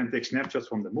process. We can take snapshots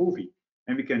from the movie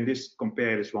and we can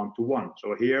compare this 1-to-1.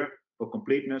 So here, for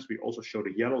completeness, we also show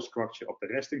the yellow structure of the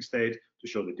resting state to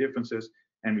show the differences,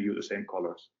 and we use the same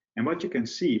colors. And what you can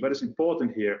see, what is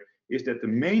important here, is that the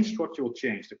main structural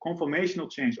change, the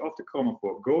conformational change of the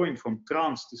chromophore going from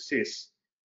trans to cis,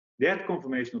 that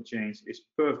conformational change is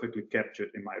perfectly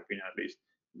captured, in my opinion at least,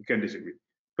 you can disagree,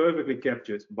 perfectly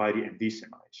captured by the MD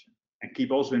simulation. And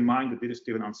keep also in mind that this is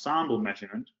still an ensemble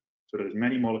measurement, so there's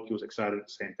many molecules excited at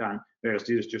the same time, whereas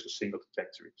this is just a single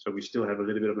trajectory. So we still have a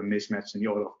little bit of a mismatch in the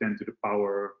order of 10 to the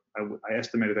power, I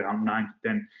estimated around 9 to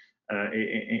 10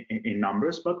 in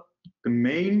numbers, but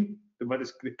what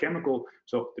is the chemical,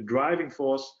 so the driving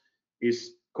force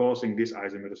is causing this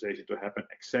isomerization to happen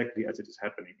exactly as it is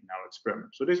happening in our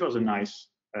experiment. So this was a nice,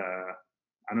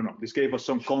 I don't know, this gave us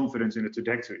some confidence in the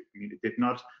trajectory. I mean,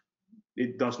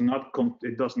 it does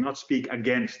not speak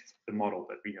against the model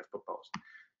that we have proposed.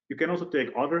 You can also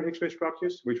take other X-ray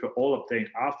structures, which were all obtained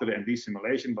after the MD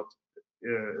simulation, but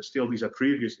still these are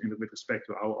previous with respect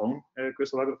to our own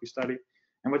crystallography study.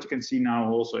 And what you can see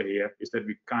now also here is that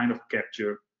we kind of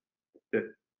capture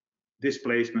the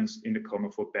displacements in the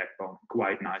chromophore backbone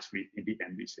quite nicely in the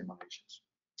MD simulations.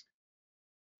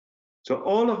 So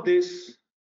all of this,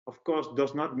 of course,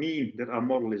 does not mean that our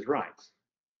model is right,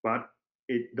 but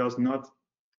it does not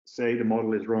say the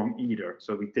model is wrong either.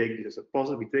 So we take it as a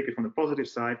positive, we take it from the positive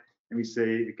side, and we say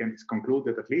we can conclude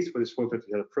that at least for this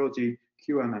photo-induced protein,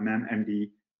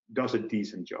 QMMM-MD does a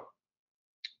decent job.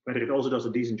 Whether it also does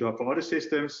a decent job for other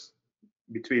systems,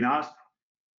 between us,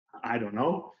 I don't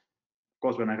know. Of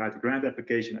course, when I write a grant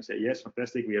application, I say, yes,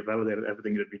 fantastic, we have validated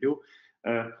everything that we do.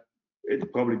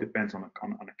 It probably depends on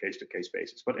a case-to-case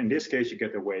basis. But in this case, you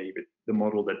get away with the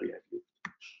model that we have used.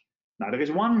 Now, there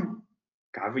is one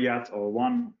caveat or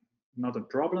one, not a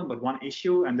problem, but one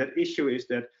issue. And that issue is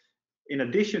that in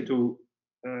addition to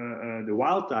the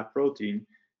wild type protein,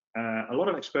 a lot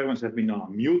of experiments have been done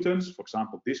on mutants. For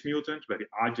example, this mutant, where the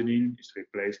arginine is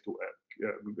replaced to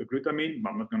a glutamine,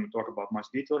 but I'm not going to talk about much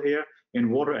detail here,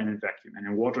 in water and in vacuum. And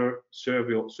in water,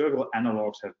 several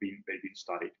analogs have been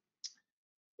studied.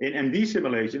 In MD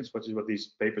simulations, which is what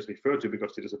these papers refer to,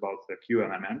 because it is about the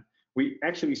QMMM, we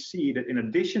actually see that in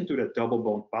addition to that double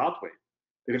bond pathway,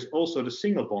 there is also the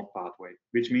single bond pathway,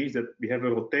 which means that we have a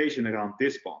rotation around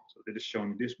this bond. So this is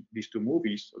showing these two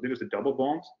movies. So this is the double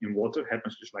bond in water,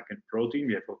 happens just like in protein,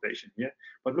 we have rotation here.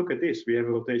 But look at this, we have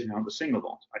a rotation around the single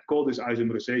bond. I call this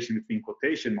isomerization between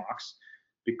quotation marks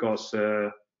because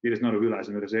it is not a real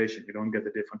isomerization. You don't get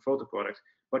the different photo products.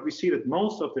 But we see that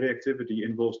most of the reactivity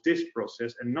involves this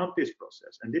process and not this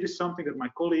process. And this is something that my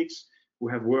colleagues who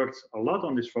have worked a lot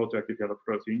on this photoactive yellow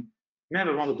protein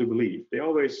never wanted to believe. They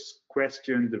always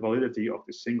question the validity of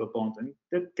the single bond, and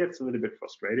that gets a little bit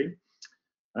frustrating.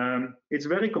 It's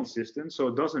very consistent, so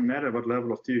it doesn't matter what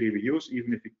level of theory we use,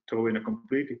 even if we throw in a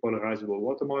completely polarizable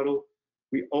water model,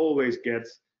 we always get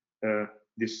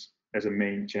this as a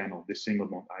main channel, this single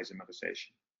bond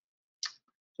isomerization.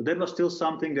 So that was still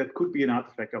something that could be an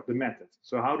artifact of the method.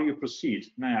 So how do you proceed?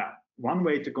 Now, one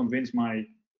way to convince my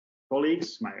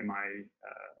colleagues, my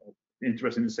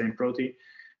interest in the same protein,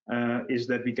 is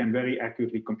that we can very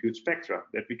accurately compute spectra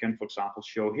that we can, for example,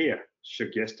 show here.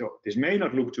 Suggest this may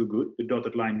not look too good, the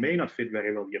dotted line may not fit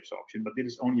very well the absorption, but this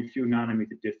is only a few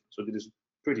nanometer difference, so this is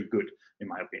pretty good in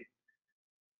my opinion.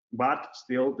 But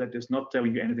still, that is not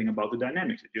telling you anything about the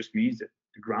dynamics. It just means that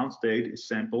the ground state is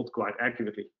sampled quite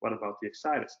accurately. What about the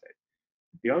excited state?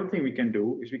 The other thing we can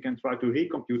do is we can try to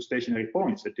recompute stationary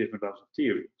points at different levels of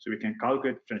theory. So we can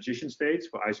calculate transition states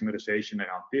for isomerization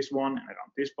around this one and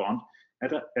around this bond at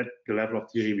the level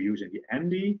of theory we use in the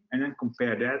MD, and then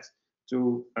compare that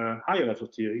to higher levels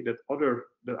of theory that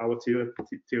our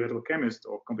theoretical chemists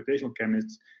or computational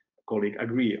chemists colleague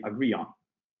agree on.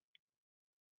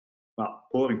 Well,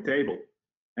 boring table,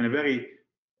 and a very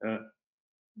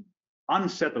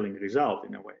unsettling result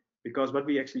in a way, because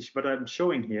what I'm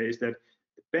showing here is that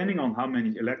depending on how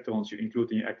many electrons you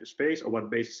include in your active space or what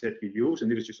basis set you use,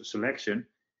 and this is just a selection,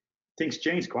 things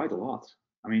change quite a lot.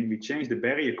 I mean, we change the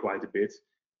barrier quite a bit.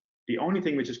 The only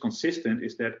thing which is consistent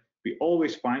is that we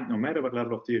always find, no matter what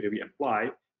level of theory we apply,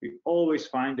 we always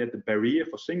find that the barrier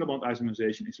for single bond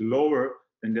isomerization is lower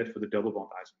than that for the double bond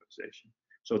isomerization.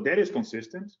 So that is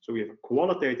consistent. So we have a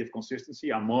qualitative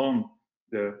consistency among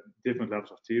the different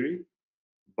levels of theory,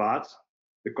 but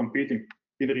the competing,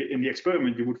 in the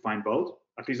experiment you would find both.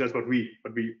 At least that's what we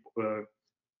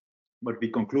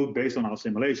conclude based on our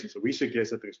simulation. So we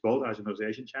suggest that there is both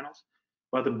isomerization channels,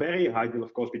 but the barrier height will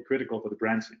of course be critical for the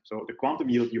branching. So the quantum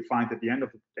yield you find at the end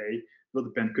of the day will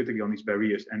depend critically on these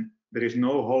barriers, and there is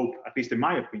no hope, at least in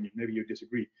my opinion, maybe you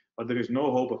disagree, but there is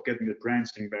no hope of getting the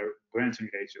branching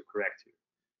ratio correct here.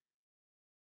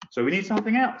 So we need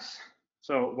something else.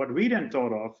 So what we then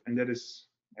thought of, and that is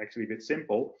actually a bit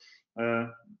simple,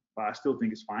 but I still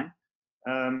think it's fine.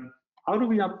 How do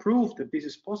we now prove that this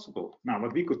is possible? Now,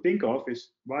 what we could think of is,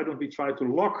 why don't we try to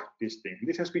lock this thing?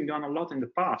 This has been done a lot in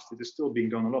the past. It is still being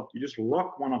done a lot. You just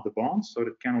lock one of the bonds so that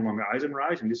it can no longer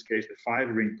isomerize. In this case, the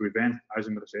 5-ring prevent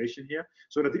isomerization here,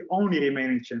 so that the only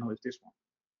remaining channel is this one.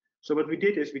 So what we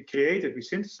did is we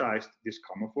synthesized this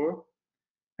chromophore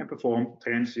and performed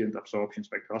transient absorption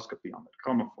spectroscopy on that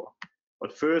chromophore.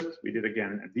 But first, we did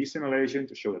again a desimulation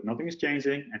to show that nothing is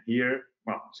changing. And here,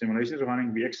 well, simulation is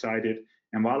running, we excite it.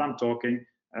 And while I'm talking,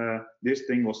 this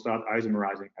thing will start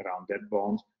isomerizing around that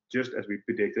bond, just as we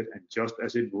predicted and just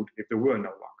as it would if there were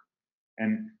no lock.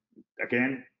 And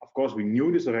again, of course, we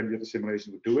knew this already that the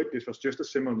simulation would do it. This was just a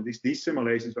simulation. These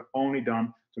simulations were only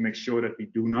done to make sure that we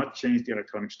do not change the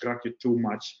electronic structure too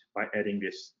much by adding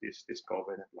this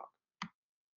covalent lock.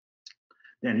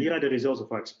 Then here are the results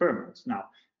of our experiments. Now,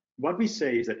 what we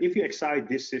say is that if you excite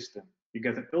this system, you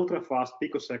get an ultra-fast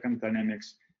picosecond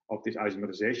dynamics of this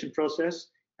isomerization process,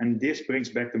 and this brings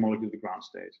back the molecule to ground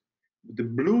state. The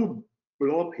blue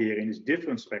blob here in this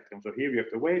different spectrum. So here we have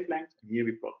the wavelength, and here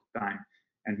we plot the time,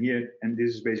 and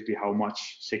this is basically how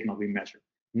much signal we measure.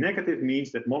 Negative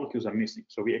means that molecules are missing.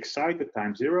 So we excite at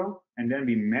time 0, and then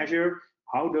we measure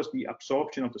how does the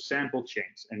absorption of the sample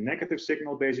change. And negative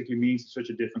signal basically means such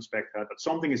a different spectra that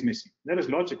something is missing. That is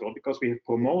logical because we have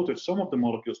promoted some of the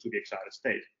molecules to the excited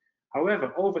state.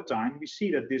 However, over time, we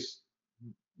see that this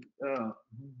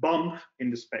bump in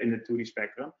the 2D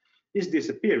spectrum is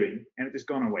disappearing and it is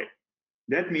gone away.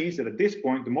 That means that at this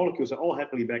point, the molecules are all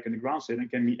happily back in the ground state and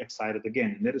can be excited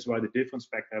again. And that is why the different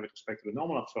spectra with respect to the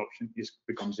normal absorption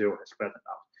becomes 0, has flattened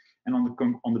out.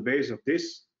 And on the basis of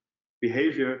this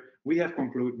behavior, we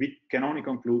can only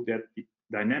conclude that the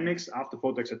dynamics after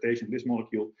photoexcitation of this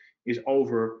molecule is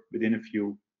over within a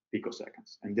few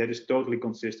picoseconds. And that is totally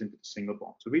consistent with the single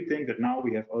bond. So we think that now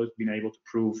we have always been able to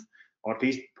prove, or at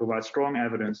least provide strong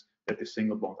evidence that the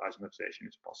single bond isomerization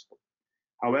is possible.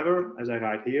 However, as I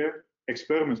write here,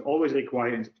 experiments always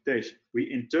require interpretation.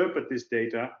 We interpret this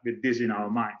data with this in our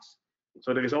minds.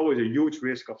 So there is always a huge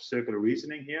risk of circular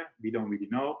reasoning here. We don't really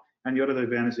know. And the other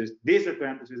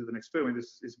disadvantage is that an experiment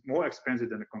is more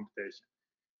expensive than a computation.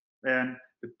 And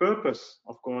the purpose,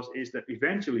 of course, is that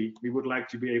eventually we would like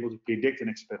to be able to predict an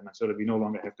experiment so that we no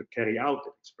longer have to carry out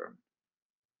the experiment.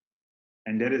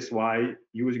 And that is why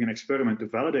using an experiment to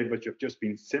validate what you've just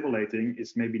been simulating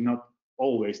is maybe not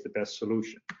always the best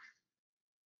solution.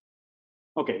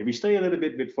 Okay, we stay a little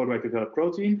bit with photoactive developed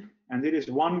protein, and it is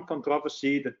one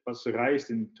controversy that was raised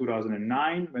in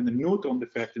 2009 when the neutron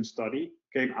diffraction study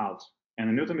came out. And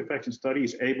the neutron diffraction study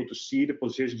is able to see the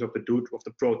positions of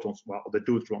the protons, well, the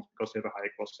deuterons, because they have a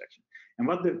higher cross section. And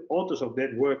what the authors of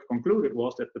that work concluded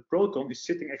was that the proton is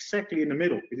sitting exactly in the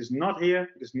middle. It is not here,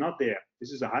 it is not there.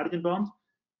 This is a hydrogen bond,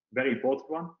 very important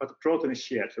one, but the proton is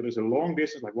shared. So there's a long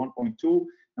distance, like 1.2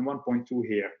 and 1.2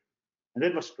 here. And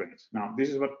that was strange. Now, this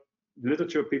is what the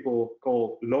literature people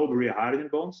call low barrier hydrogen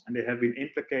bonds, and they have been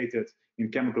implicated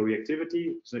in chemical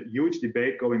reactivity. There's a huge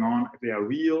debate going on if they are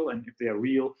real, and if they are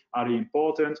real, are they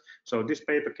important? So this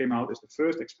paper came out as the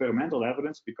first experimental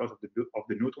evidence because of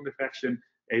the neutron diffraction,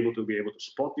 able to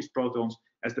spot these protons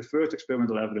as the first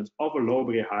experimental evidence of a low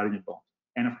barrier hydrogen bond.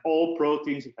 And of all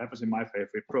proteins, it happens in my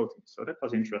favorite proteins. So that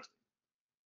was interesting.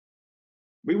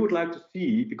 We would like to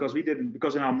see, because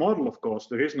in our model, of course,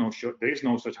 there is no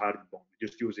such hydrogen bond. We're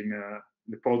just using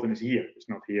the proton is here. It's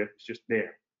not here. It's just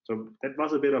there. So that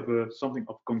was a bit of something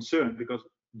of concern, because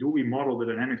do we model the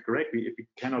dynamics correctly if we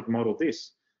cannot model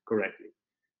this correctly?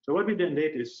 So what we then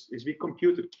did is we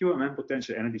computed QMM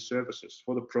potential energy surfaces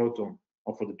for the proton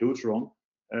or for the deuteron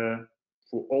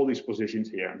for all these positions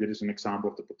here. And this is an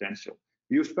example of the potential.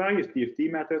 We used various DFT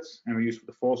methods, and we used for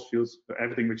the force fields, for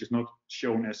everything which is not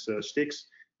shown as sticks,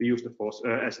 we use the force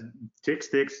as tick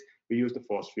sticks, we use the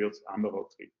force fields under ρ3.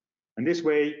 And this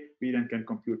way, we then can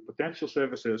compute potential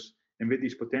surfaces, and with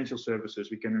these potential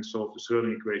surfaces, we can then solve the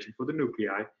Schrödinger equation for the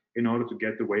nuclei in order to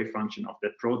get the wave function of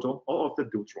that proton or of the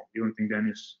deuteron. The only thing then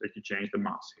is that you change the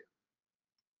mass here.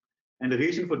 And the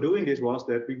reason for doing this was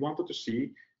that we wanted to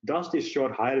see, does this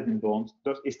short hydrogen bond,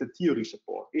 is the theory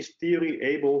support? Is theory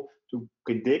able to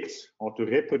predict or to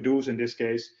reproduce, in this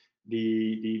case,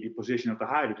 the position of the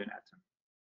hydrogen atom?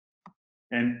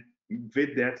 And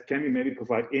with that, can we maybe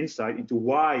provide insight into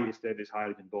why is there this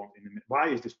hydrogen bond in the middle? Why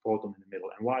is this proton in the middle?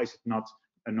 And why is it not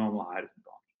a normal hydrogen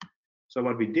bond? So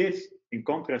what we did, in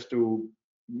contrast to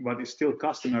what is still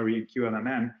customary in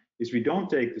QLMM, is we don't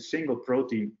take the single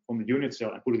protein from the unit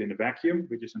cell and put it in a vacuum,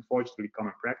 which is unfortunately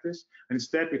common practice. And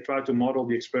instead, we try to model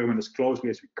the experiment as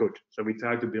closely as we could. So we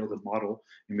try to build a model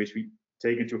in which we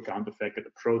take into account the fact that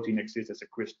the protein exists as a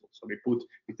crystal. So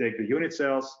we take the unit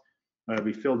cells,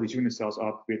 we fill these unit cells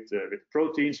up with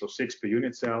protein, so 6 per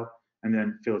unit cell, and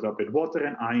then fill it up with water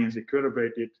and ions,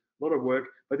 equilibrate it, a lot of work,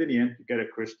 but in the end, you get a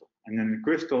crystal. And then in the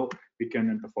crystal, we can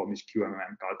then perform these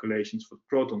QMM calculations for the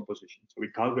proton position. So we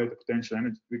calculate the potential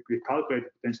energy, we calculate the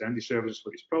potential energy surfaces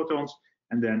for these protons,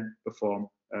 and then perform,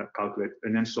 calculate,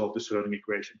 and then solve the Schrödinger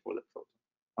equation for the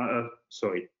proton.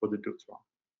 For the deuteron.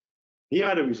 Here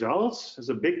are the results. It's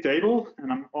a big table,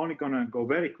 and I'm only going to go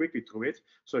very quickly through it.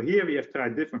 So here we have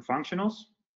tried different functionals.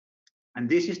 And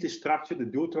this is the structure,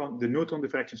 the neutron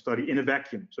diffraction study in a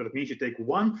vacuum. So that means you take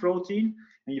one protein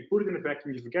and you put it in a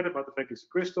vacuum, you forget about the fact it's a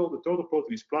crystal, the total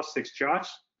proton is +6 charge.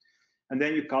 and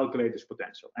then you calculate this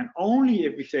potential. And only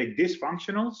if we take these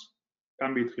functionals,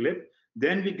 can be Philip,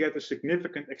 then we get a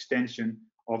significant extension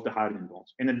of the hydrogen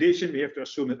bonds. In addition, we have to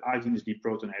assume that hydrogen is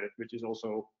deprotonated, which is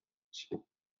also,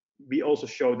 we also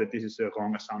show that this is a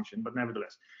wrong assumption, but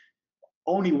nevertheless,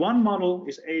 only one model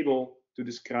is able to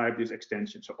describe this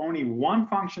extension. So only one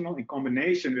functional in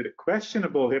combination with a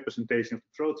questionable representation of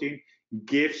the protein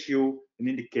gives you an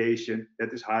indication that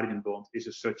this hydrogen bond is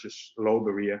such a low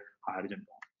barrier hydrogen bond.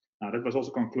 Now that was also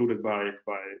concluded by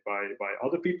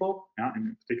other people,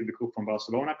 in particular the group from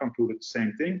Barcelona concluded the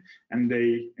same thing, and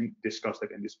they discussed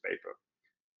it in this paper.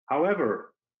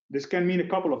 However, this can mean a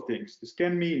couple of things. This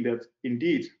can mean that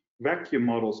indeed vacuum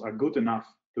models are good enough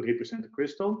to represent the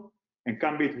crystal, and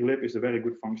Cambi-Lip is a very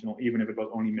good functional, even if it was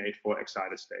only made for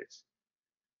excited states.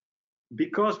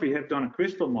 Because we have done a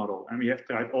crystal model and we have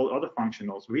tried all other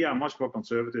functionals, we are much more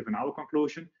conservative in our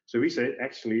conclusion. So we say,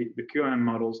 actually, the QMM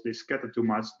models, they scatter too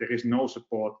much. There is no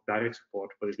support, direct support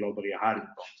for this low barrier hydrogen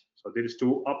bond. So this is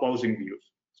two opposing views.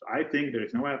 So I think there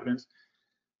is no evidence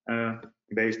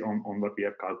based on what we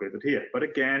have calculated here. But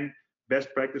again, best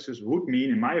practices would mean,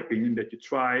 in my opinion, that you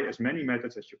try as many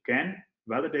methods as you can,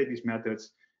 validate these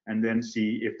methods, and then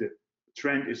see if the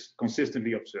trend is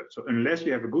consistently observed. So unless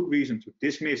you have a good reason to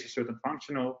dismiss a certain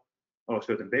functional or a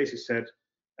certain basis set,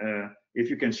 if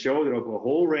you can show that over a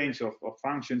whole range of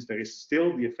functions there is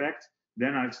still the effect,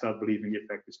 then I'd start believing the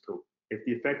effect is true. If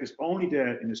the effect is only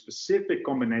there in a specific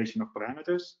combination of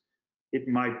parameters, it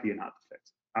might be an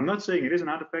artifact. I'm not saying it is an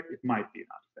artifact, it might be an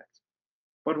artifact.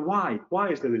 But why? Why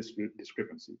is there this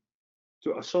discrepancy?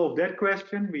 To solve that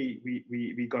question,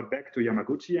 we got back to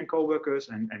Yamaguchi and co-workers,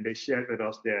 and they shared with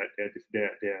us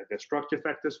their structure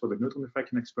factors for the neutron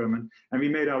diffraction experiment, and we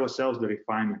made ourselves the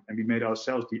refinement, and we made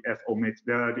ourselves the F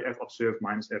observed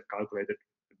minus F calculated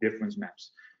difference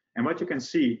maps. And what you can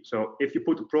see, so if you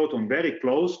put the proton very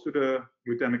close to the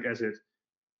glutamic acid,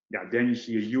 yeah, then you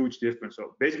see a huge difference.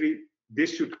 So basically,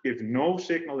 this should give no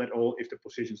signal at all if the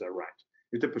positions are right.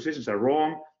 If the positions are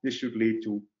wrong, this should lead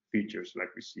to features like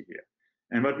we see here.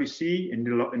 And what we see in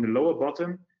the lower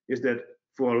bottom is that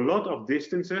for a lot of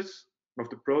distances of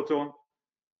the proton,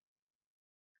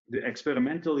 the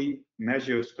experimentally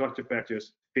measured structure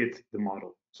factors fit the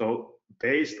model. So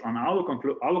based on our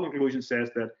conclusion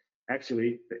says that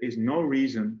actually there is no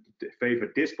reason to favor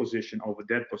this position over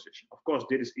that position. Of course,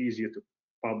 this is easier to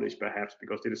publish perhaps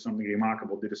because this is something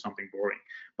remarkable, this is something boring.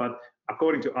 But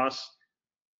according to us,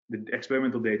 the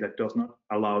experimental data does not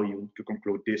allow you to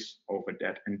conclude this over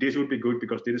that. And this would be good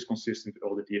because this is consistent with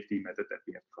all the DFT method that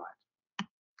we have tried.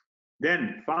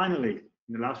 Then finally,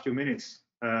 in the last few minutes,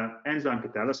 enzyme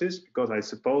catalysis, because I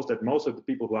suppose that most of the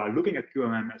people who are looking at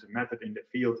QMM as a method in the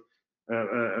field,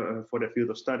 for their field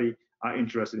of study, are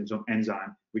interested in some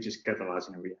enzyme which is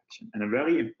catalyzing a reaction. And a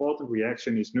very important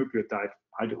reaction is nucleotide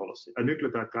hydrolysis,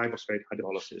 nucleotide triphosphate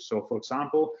hydrolysis. So for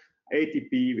example,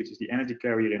 ATP, which is the energy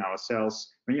carrier in our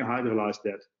cells, when you hydrolyze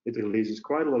that, it releases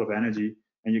quite a lot of energy,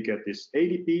 and you get this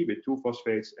ADP with two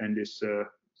phosphates and this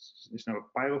is now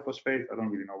a pyrophosphate. I don't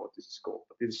really know what this is called,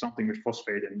 but it is something with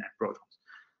phosphate and protons.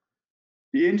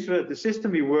 The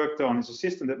system we worked on is a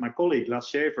system that my colleague Lars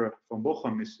Schaefer from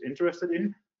Bochum is interested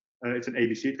in. It's an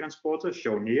ABC transporter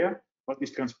shown here. What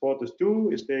these transporters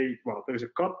do is there's a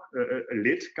cup, a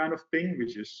lid kind of thing,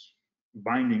 which is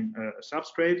binding a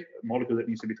substrate, a molecule that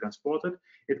needs to be transported.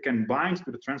 It can bind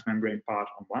to the transmembrane part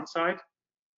on one side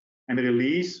and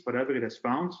release whatever it has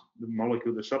found, the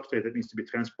molecule, the substrate that needs to be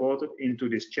transported into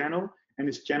this channel. And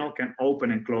this channel can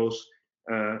open and close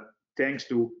thanks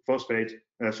to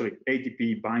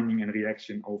ATP binding and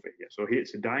reaction over here. So here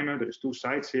it's a dimer, there's two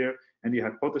sides here, and the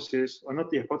hypothesis, or not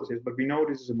the hypothesis, but we know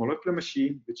this is a molecular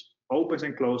machine which opens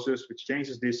and closes, which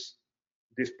changes this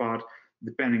part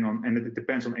depending on, and it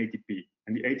depends on ATP.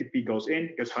 And the ATP goes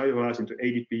in, gets hydrolyzed into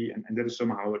ADP, and that is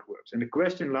somehow how it works. And the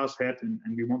question Lars had, and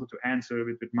we wanted to answer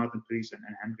with Martin Pries and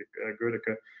Hendrik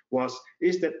Gödecke, was,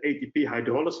 is that ATP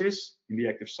hydrolysis in the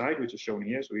active site, which is shown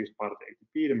here, so here's part of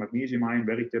the ATP, the magnesium ion,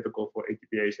 very typical for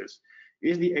ATPases.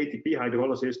 Is the ATP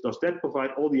hydrolysis, does that provide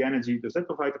all the energy, does that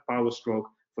provide the power stroke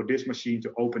for this machine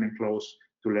to open and close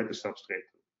to let the substrate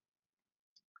through?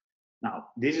 Now,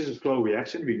 this is a slow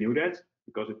reaction, we knew that,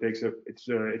 because it takes it's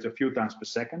a few times per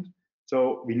second.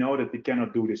 So we know that we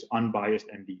cannot do this unbiased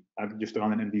ND. I can just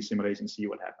run an ND simulation and see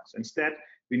what happens. Instead,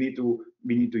 we need to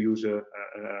use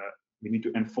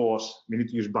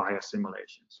bias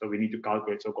simulation. So we need to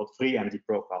calculate so-called free energy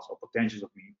profiles or potentials of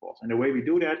mean force. And the way we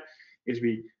do that is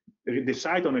we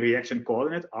decide on a reaction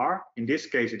coordinate R. In this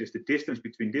case, it is the distance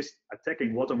between this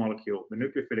attacking water molecule, the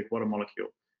nucleophilic water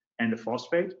molecule, and the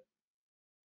phosphate.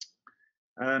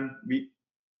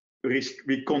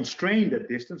 we constrain that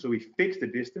distance, so we fix the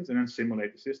distance and then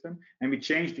simulate the system, and we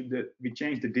change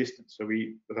the distance. So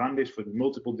we run this for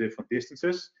multiple different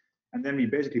distances, and then we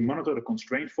basically monitor the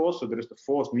constraint force. So there is the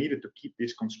force needed to keep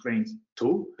this constraint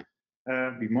true.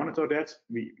 We monitor that,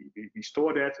 we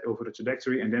store that over the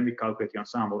trajectory, and then we calculate the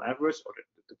ensemble average or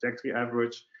the trajectory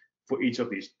average for each of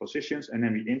these positions, and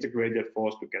then we integrate that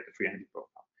force to get the free energy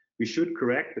profile. We should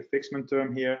correct the Fixman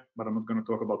term here, but I'm not going to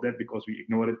talk about that because we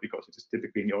ignored it because it is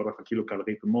typically in the order of a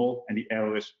kilocalorie per mole, and the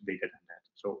error is bigger than that.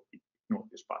 So ignore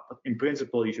this part. But in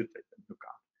principle, you should take that into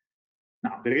account.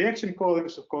 Now, the reaction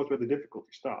coordinates, of course, where the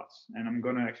difficulty starts. And I'm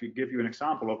going to actually give you an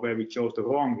example of where we chose the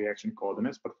wrong reaction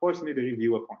coordinates, but fortunately, the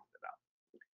reviewer pointed it out.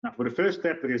 Now, for the first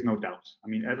step, there is no doubt. I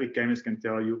mean, every chemist can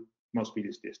tell you must be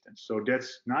this distance. So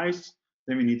that's nice.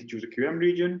 Then we need to choose a QM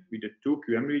region. We did 2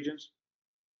 QM regions.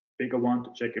 Bigger one to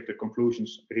check if the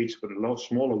conclusions reached for the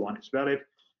smaller one is valid.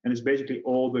 And it's basically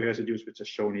all the residues which are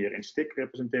shown here in stick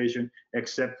representation,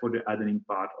 except for the adenine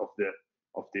part of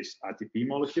this ATP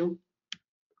molecule.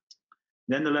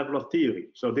 Then the level of theory.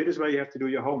 So this is where you have to do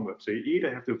your homework. So you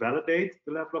either have to validate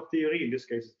the level of theory, in this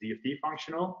case it's DFT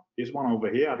functional. This one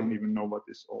over here, I don't even know what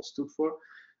this all stood for,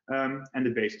 and the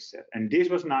basis set. And this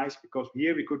was nice because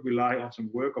here we could rely on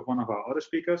some work of one of our other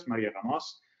speakers, Maria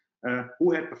Ramos,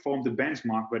 who had performed the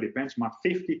benchmark where they benchmarked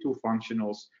 52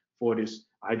 functionals for this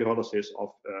hydrolysis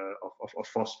of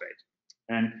phosphate.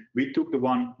 And we took the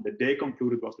one that they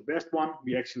concluded was the best one.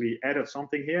 We actually added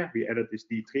something here. We added these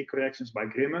D3 corrections by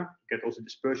Grimme to get also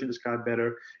dispersion described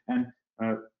better. And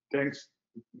thanks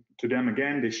to them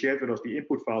again, they shared with us the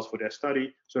input files for their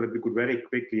study so that we could very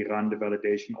quickly run the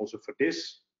validation also for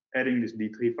this, adding this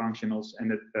D3 functionals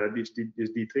and these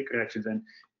D3 corrections. And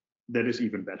that is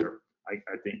even better.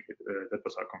 I think that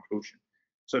was our conclusion.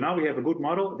 So now we have a good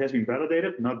model. It has been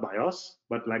validated, not by us,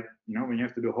 but like, you know, when you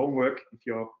have to do homework, if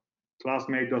your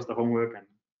classmate does the homework and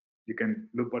you can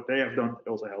look what they have done, it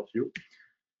also helps you.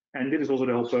 And this is also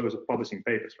the whole purpose of publishing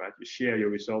papers, right? You share your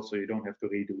results so you don't have to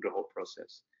redo the whole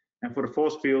process. And for the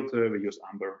force field, we use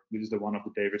Amber. This is the one of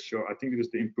the David Shore. I think it is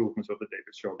the improvements of the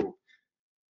David Shore group.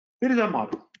 This is our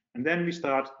model. And then we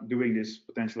start doing this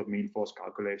potential of mean force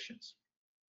calculations.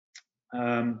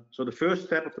 So the first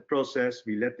step of the process,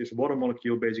 we let this water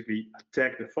molecule basically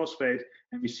attack the phosphate,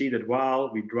 and we see that while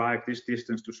we drive this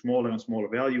distance to smaller and smaller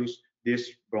values,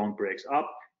 this bond breaks up,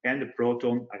 and the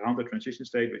proton around the transition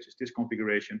state, which is this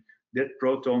configuration, that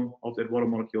proton of that water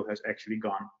molecule has actually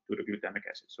gone to the glutamic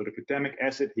acid. So the glutamic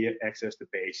acid here acts as the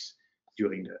base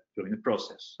during the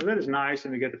process. So that is nice,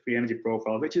 and we get the free energy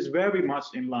profile, which is very much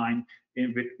in line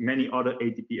with many other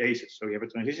ATP acids. So we have a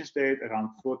transition state around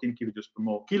 14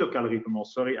 kilocalorie per mole.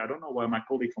 Sorry, I don't know why my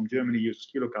colleague from Germany uses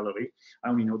kilocalorie. I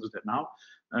only noticed that now.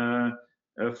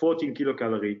 14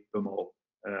 kilocalorie per mole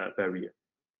per year.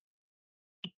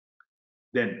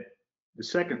 Then the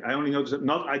second, I only noticed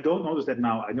that I don't notice that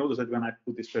now. I noticed that when I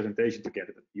put this presentation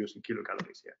together, that using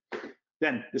kilocalories here.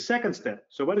 Then the second step.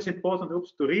 So what is important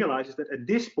to realize is that at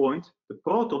this point, the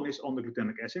proton is on the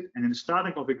glutamic acid, and in the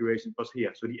starting configuration it was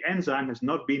here. So the enzyme has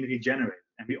not been regenerated.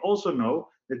 And we also know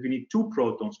that we need 2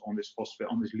 protons on this phosphate,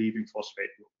 on this leaving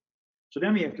phosphate group. So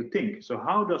then we have to think, so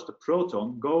how does the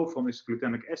proton go from this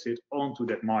glutamic acid onto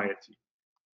that moiety?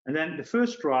 And then the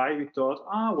first try, we thought,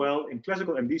 well, in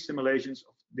classical MD simulations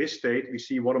of this state, we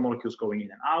see water molecules going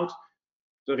in and out.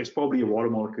 There is probably a water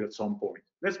molecule at some point.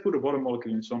 Let's put a water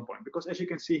molecule in some point, because as you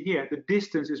can see here, the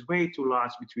distance is way too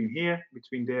large between here,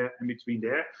 between there, and between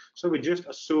there. So we just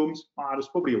assumed, there's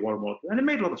probably a water molecule. And it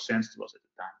made a lot of sense to us at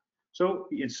the time. So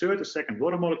we insert a second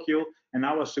water molecule, and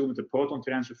now assume that the proton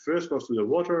transfer first goes to the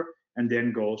water, and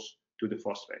then goes to the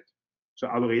phosphate. So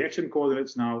our reaction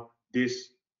coordinates now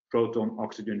this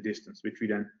proton-oxygen distance, which we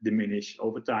then diminish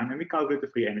over time, and we calculate the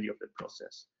free energy of that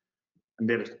process. And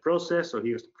that is the process. So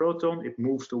here's the proton. It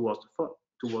moves towards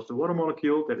the water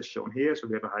molecule that is shown here. So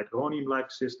we have a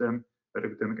hydronium-like system where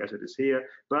the glutamic acid is here,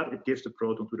 but it gives the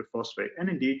proton to the phosphate. And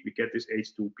indeed, we get this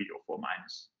H2PO4-.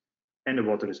 And the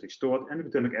water is restored, and the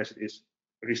glutamic acid is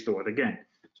restored again.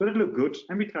 So that looked good,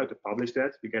 and we try to publish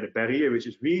that. We get a barrier which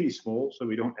is really small, so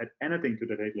we don't add anything to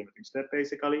the rate-limiting step,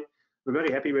 basically. We're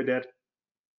very happy with that.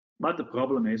 But the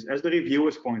problem is, as the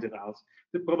reviewers pointed out,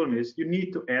 the problem is you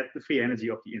need to add the free energy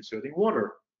of the inserting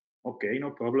water. Okay, no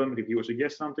problem. Reviewer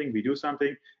suggests something, we do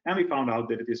something, and we found out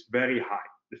that it is very high.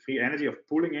 The free energy of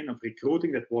pulling in, of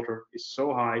recruiting that water is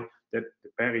so high that the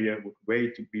barrier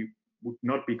would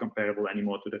not be comparable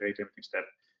anymore to the rate limiting step.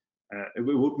 It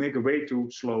would make a way too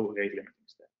slow rate limiting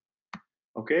step.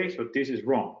 Okay, so this is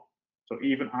wrong. So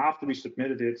even after we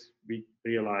submitted it, we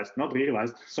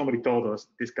somebody told us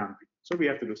this can't be. So we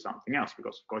have to do something else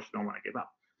because, of course, you don't want to give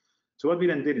up. So what we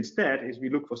then did instead is we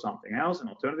looked for something else, an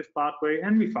alternative pathway,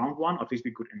 and we found one, or at least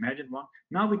we could imagine one.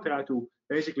 Now we try to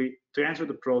basically transfer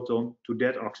the proton to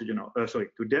that oxygen,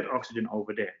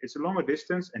 over there. It's a longer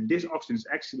distance, and this oxygen is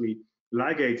actually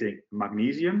ligating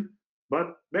magnesium,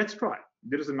 but let's try.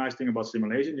 This is a nice thing about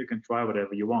simulation. You can try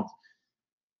whatever you want.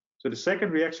 So the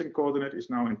second reaction coordinate is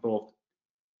now involved.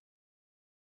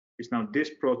 It's now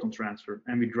this proton transfer,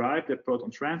 and we drive that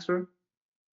proton transfer.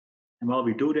 And while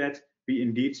we do that, we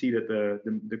indeed see that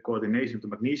the coordination of the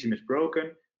magnesium is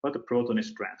broken, but the proton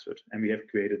is transferred, and we have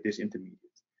created this intermediate.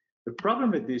 The problem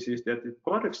with this is that the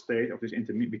product state of this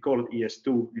intermediate, we call it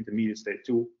ES2, intermediate state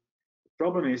 2. The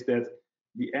problem is that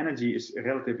the energy is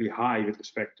relatively high with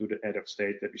respect to the adduct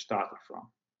state that we started from.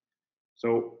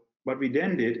 So what we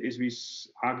then did is we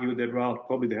argued that, well,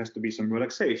 probably there has to be some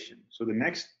relaxation. So the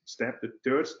next step, the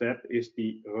third step, is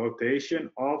the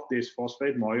rotation of this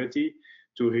phosphate moiety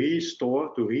to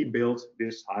restore, to rebuild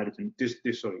this hydrogen, this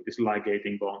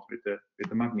ligating bond with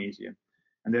the magnesium.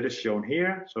 And that is shown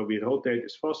here. So we rotate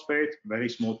this phosphate, very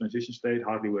small transition state,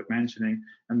 hardly worth mentioning.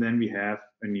 And then we have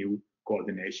a new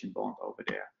coordination bond over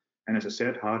there. And as I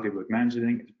said, hardly worth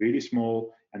mentioning, it's really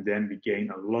small. And then we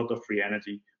gain a lot of free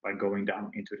energy by going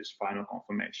down into this final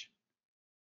conformation.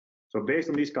 So based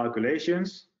on these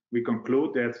calculations, we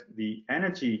conclude that the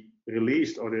energy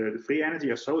released, or the free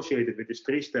energy associated with this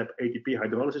three-step ATP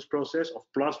hydrolysis process of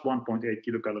plus 1.8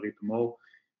 kilocalorie per mole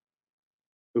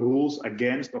rules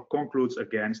against, or concludes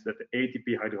against, that the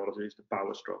ATP hydrolysis is the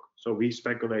power stroke. So we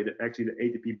speculate that actually the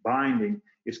ATP binding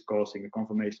is causing the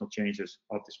conformational changes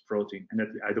of this protein, and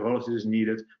that the hydrolysis is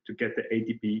needed to get the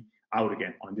ATP out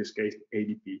again, or in this case, the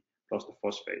ADP plus the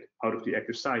phosphate out of the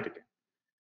active site again.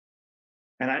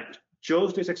 And I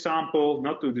chose this example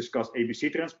not to discuss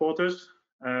ABC transporters,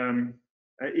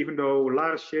 even though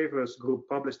Lars Schaefer's group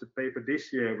published a paper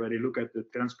this year where they look at the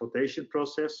transportation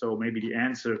process. So maybe the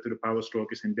answer to the power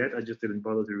stroke is in that. I just didn't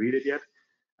bother to read it yet.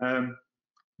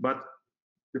 But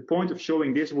the point of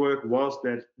showing this work was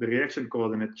that the reaction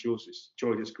coordinate choice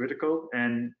is critical,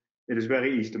 and it is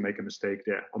very easy to make a mistake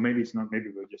there. Or maybe it's not, maybe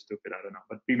we're just stupid, I don't know.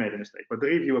 But we made a mistake. But the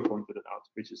reviewer pointed it out,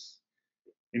 which is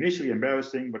initially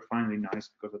embarrassing, but finally nice,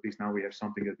 because at least now we have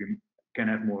something that we can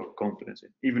have more confidence in,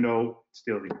 even though it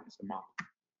still remains a mark.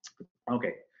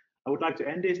 Okay, I would like to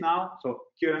end this now. So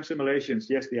QM simulations,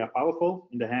 yes, they are powerful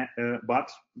in the hand, but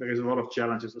there is a lot of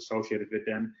challenges associated with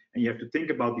them, and you have to think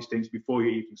about these things before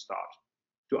you even start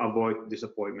to avoid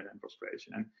disappointment and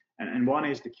frustration. And one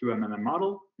is the QMMM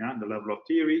model, yeah, the level of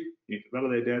theory. You need to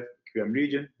validate that. QM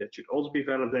region, that should also be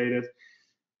validated.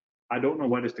 I don't know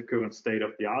what is the current state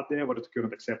of the art there, what is the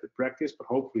current accepted practice, but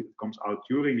hopefully it comes out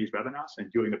during these webinars and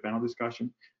during the panel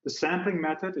discussion. The sampling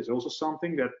method is also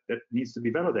something that needs to be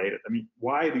validated. I mean,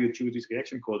 why do you choose these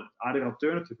reaction coordinates? Are there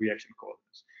alternative reaction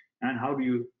coordinates? And how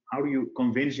do you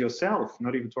convince yourself,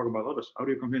 not even talk about others, how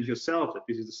do you convince yourself that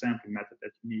this is the sampling method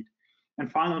that you need?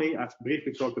 And finally, I've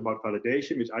briefly talked about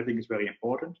validation, which I think is very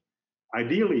important.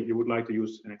 Ideally, you would like to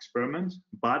use an experiment,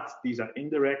 but these are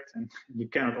indirect and you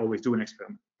cannot always do an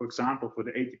experiment. For example, for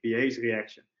the ATPase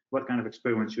reaction, what kind of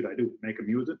experiment should I do? Make a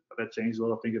mutant, but that changes a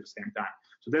lot of things at the same time.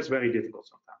 So that's very difficult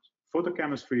sometimes.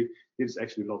 Photochemistry, this is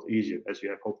actually a lot easier, as you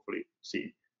have hopefully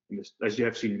seen in this, as you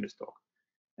have seen in this talk.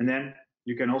 And then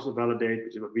you can also validate,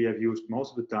 which is what we have used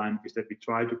most of the time, is that we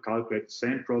try to calculate the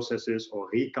same processes or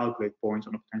recalculate points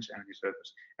on a potential energy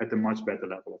surface at a much better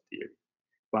level of theory.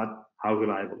 But how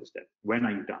reliable is that? When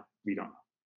are you done? We don't know.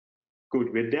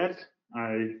 Good. With that,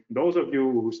 those of you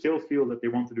who still feel that they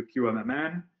want to do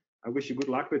QMMN, I wish you good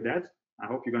luck with that. I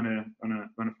hope you're gonna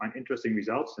find interesting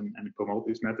results and promote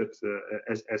this method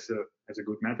as a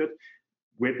good method,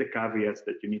 with the caveats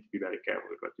that you need to be very careful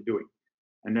with what you're doing.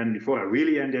 And then before I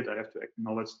really end it, I have to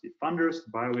acknowledge the funders,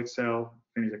 BioExcel,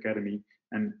 Finnish Academy,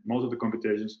 and most of the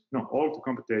computations, no, all of the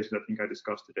computations I think I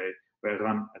discussed today were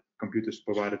run at computers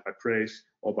provided by PRAISE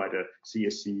or by the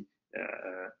CSC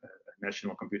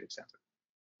National Computing Center.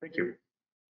 Thank you.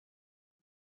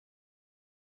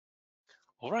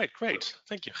 All right, great.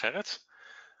 Thank you, Gerrit.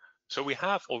 So we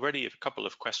have already a couple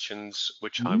of questions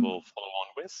which I will follow on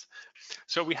with.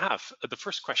 So we have the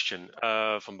first question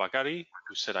from Bagari,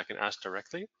 who said I can ask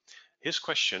directly. His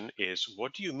question is,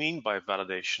 what do you mean by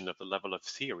validation of the level of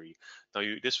theory? Now,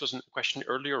 this was a question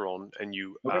earlier on, and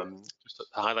you just to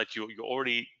highlight, you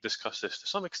already discussed this to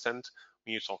some extent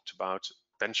when you talked about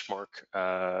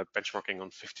benchmarking on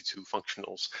 52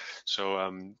 functionals.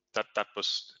 So that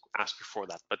was asked before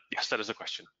that, but yes, that is a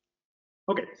question.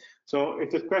 Okay, so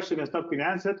if the question has not been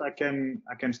answered, I can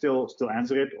still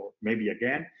answer it, or maybe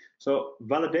again. So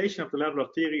validation of the level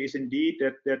of theory is indeed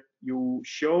that you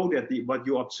show that what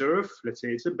you observe, let's say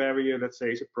it's a barrier, let's say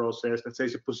it's a process, let's say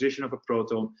it's a position of a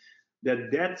proton,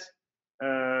 that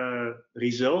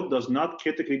result does not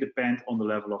critically depend on the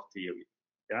level of theory.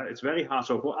 Yeah, it's very hard.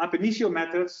 So for ab initio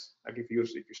methods, like if you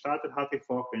start at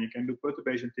Hartree-Fock, then you can do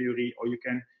perturbation theory, or you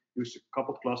can use a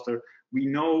coupled cluster. We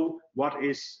know what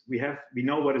is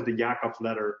the Jacobs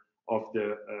ladder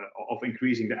of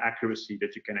increasing the accuracy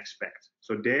that you can expect.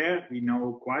 So there we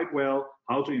know quite well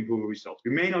how to improve results.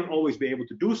 We may not always be able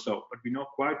to do so, but we know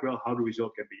quite well how the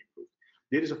result can be improved.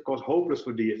 This is of course hopeless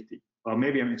for DFT. Well,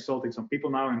 maybe I'm insulting some people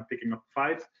now and picking up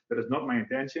fights. That is not my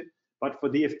intention. But for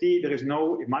DFT, there is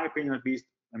no, in my opinion at least,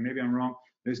 and maybe I'm wrong,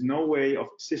 there's no way of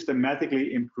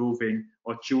systematically improving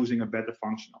or choosing a better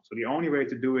functional. So the only way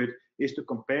to do it is to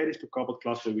compare this to coupled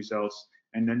cluster results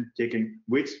and then checking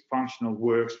which functional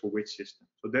works for which system.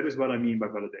 So that is what I mean by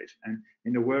validation. And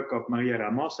in the work of Maria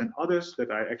Ramos and others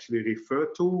that I actually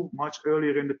referred to much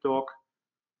earlier in the talk,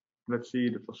 let's see,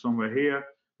 that was somewhere here.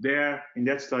 There, in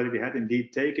that study, they had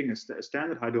indeed taken a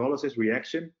standard hydrolysis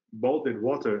reaction, both with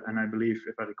water and I believe,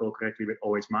 if I recall correctly, with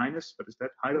OH minus, but is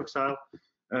that hydroxyl?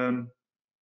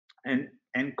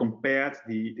 And compared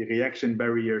the reaction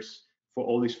barriers for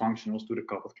all these functionals to the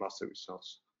coupled cluster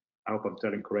results. I hope I'm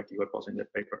telling correctly what was in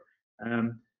that paper.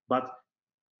 But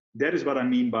that is what I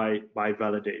mean by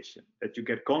validation, that you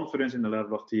get confidence in the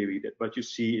level of theory, that what you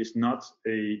see is not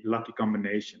a lucky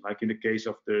combination, like in the case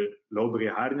of the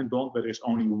low-barrier hydrogen bond, where there's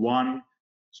only one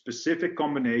specific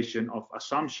combination of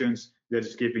assumptions that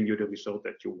is giving you the result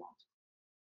that you want.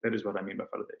 That is what I mean by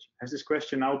validation. Has this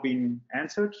question now been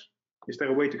answered? Is there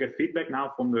a way to get feedback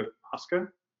now from the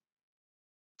asker?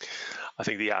 I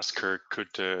think the asker could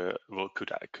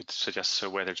suggest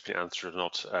whether it's been answered or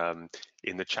not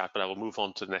in the chat, but I will move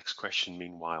on to the next question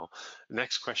meanwhile. The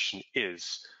next question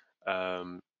is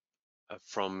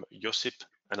from Josip,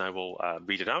 and I will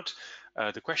read it out.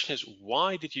 The question is,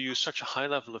 why did you use such a high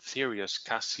level of theory as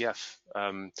CASCF?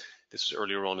 This was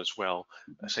earlier on as well,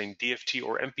 saying DFT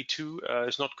or MP2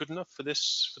 is not good enough for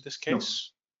this case? No.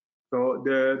 So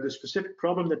the specific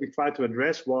problem that we tried to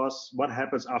address was what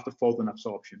happens after photon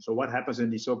absorption. So what happens in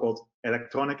the so-called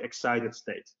electronic excited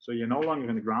state. So you're no longer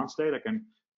in the ground state.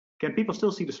 Can people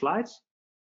still see the slides?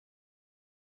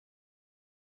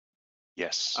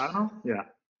 Yes. I don't know. Yeah.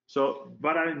 So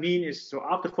what I mean is, so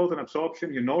after photon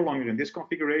absorption, you're no longer in this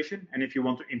configuration. And if you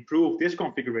want to improve this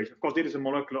configuration, of course, this is a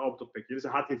molecular orbital picture. This is a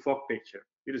Hartree-Fock picture.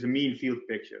 It is a mean field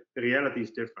picture. The reality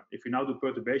is different. If you now do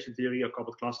perturbation theory or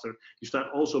coupled cluster, you start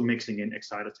also mixing in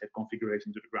excited state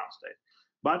configuration to the ground state.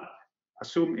 But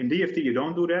assume in DFT you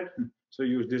don't do that. So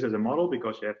use this as a model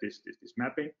because you have this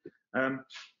mapping.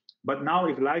 But now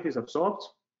if light is absorbed,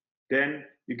 then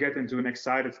you get into an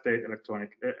excited state,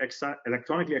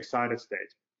 electronically excited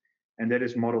state. And that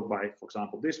is modeled by, for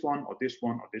example, this one, or this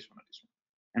one, or this one, or this one.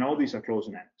 And all these are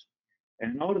closed-ended.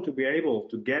 And in order to be able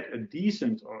to get a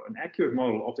decent or an accurate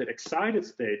model of that excited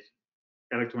state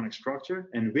electronic structure,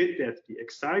 and with that, the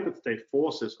excited state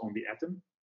forces on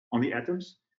the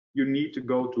atoms, you need to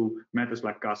go to methods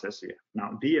like CAS-SCF.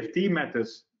 Now, DFT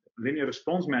methods, linear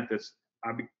response methods,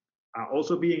 are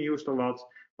also being used a lot,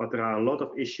 but there are a lot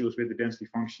of issues with the density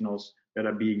functionals that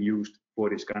are being used for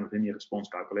this kind of linear response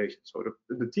calculation. So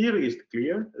the theory is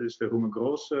clear. It's the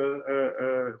Rumen-Gross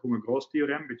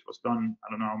theorem, which was done,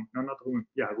 I don't know, no, not Rumen,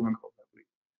 yeah, Rumen-Gross, I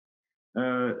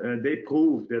believe. They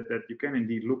prove that you can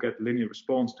indeed look at linear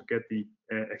response to get the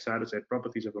excited state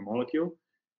properties of a molecule,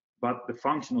 but the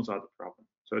functionals are the problem.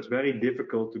 So it's very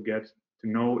difficult to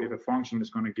know if a function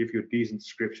is going to give you a decent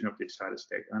description of the excited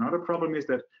state. Another problem is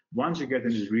that once you get in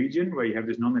this region where you have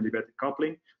this non-adiabatic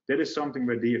coupling, that is something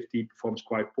where DFT performs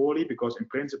quite poorly, because in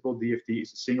principle, DFT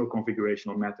is a single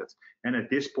configurational method. And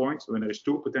at this point, when there is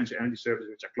two potential energy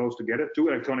surfaces which are close together, two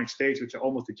electronic states which are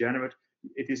almost degenerate,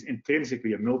 it is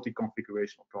intrinsically a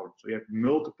multi-configurational problem. So you have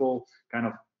multiple kind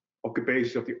of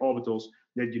occupations of the orbitals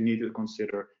that you need to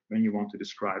consider when you want to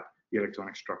describe the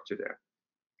electronic structure there.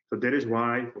 So that is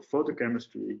why for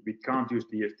photochemistry, we can't use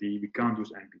DFT, we can't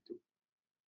use MP2.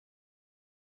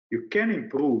 You can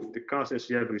improve the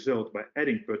CAS-SCF result by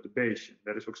adding perturbation.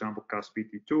 That is, for example,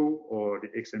 CAS-PT2 or the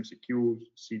XMCQ,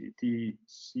 CDT,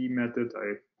 C method. I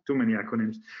have too many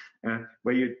acronyms,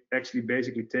 where you actually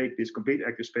basically take this complete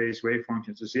active space wave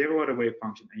function, it's a zero-order wave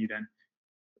function, and you then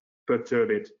perturb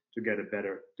it to get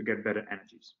better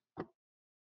energies.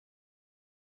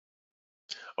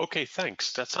 Okay,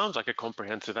 thanks. That sounds like a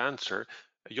comprehensive answer.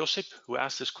 Josip, who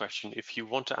asked this question, if you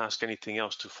want to ask anything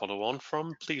else to follow on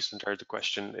from, please enter the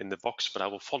question in the box, but I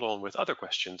will follow on with other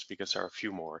questions because there are a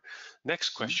few more. Next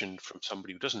question from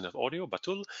somebody who doesn't have audio,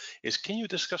 Batul, is can you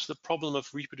discuss the problem of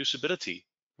reproducibility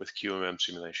with QMM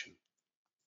simulation?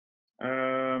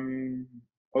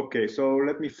 Okay, so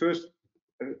let me first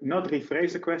not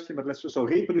rephrase the question, but so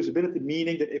reproducibility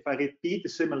meaning that if I repeat the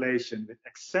simulation with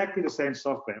exactly the same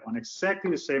software on exactly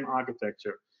the same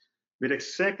architecture, with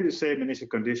exactly the same initial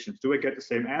conditions, do I get the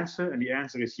same answer? And the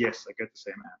answer is yes, I get the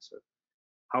same answer.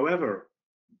 However,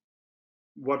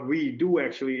 what we do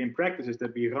actually in practice is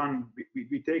that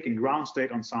we take in ground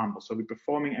state ensembles. So we're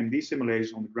performing MD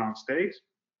simulations on the ground state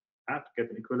to get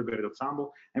an equilibrated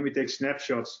ensemble, and we take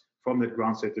snapshots from that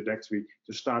ground state trajectory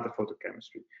to start the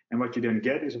photochemistry. And what you then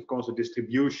get is, of course, a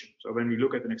distribution. So when we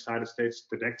look at an excited states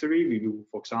trajectory, we do,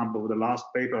 for example, with the last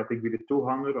paper, I think we did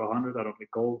 200 or 100, I don't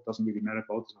recall, doesn't really matter,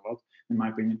 both is a lot, in my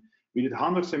opinion. We did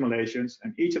 100 simulations,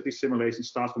 and each of these simulations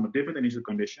starts from a different initial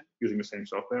condition, using the same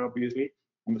software, obviously,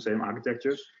 on the same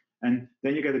architecture. And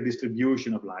then you get a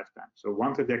distribution of lifetime. So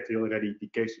one trajectory already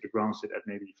decays to the ground state at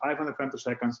maybe 500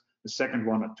 femtoseconds, the second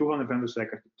one at 200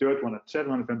 femtoseconds, the third one at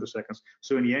 700 femtoseconds.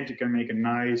 So in the end, you can make a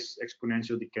nice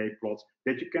exponential decay plot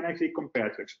that you can actually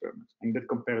compare to experiments. And that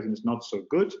comparison is not so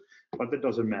good, but that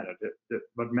doesn't matter.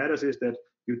 What matters is that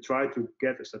you try to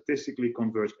get a statistically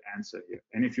converged answer here.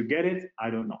 And if you get it, I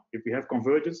don't know. If we have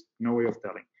convergence, no way of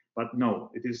telling. But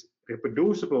no, it is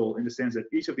reproducible in the sense that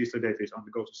each of these trajectories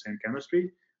undergoes the same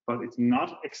chemistry, but it's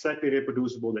not exactly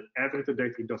reproducible that every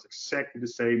trajectory does exactly the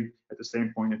same at the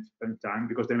same point in time,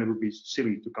 because then it would be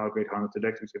silly to calculate 100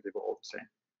 trajectories if they were all the same.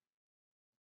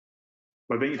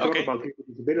 But when you talk about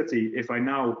reproducibility, if I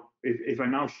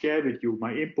now share with you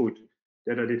my input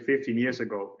that I did 15 years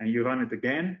ago and you run it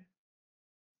again,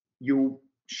 you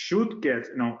should get,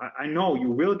 I know you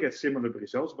will get similar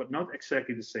results, but not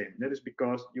exactly the same. That is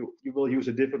because you will use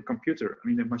a different computer. I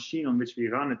mean, the machine on which we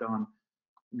run it on,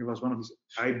 it was one of these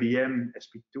IBM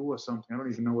SP2 or something. I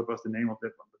don't even know what was the name of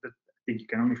that one, but I think you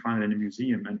can only find it in a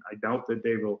museum, and I doubt that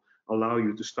they will allow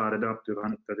you to start it up to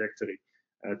run a trajectory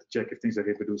to check if things are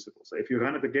reproducible. So if you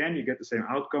run it again, you get the same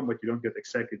outcome, but you don't get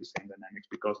exactly the same dynamics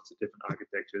because it's a different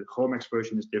architecture. The Chromex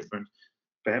version is different.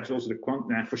 Perhaps also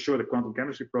for sure the quantum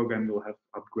chemistry program will have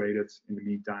upgraded in the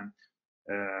meantime.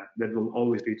 That will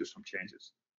always lead to some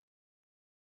changes.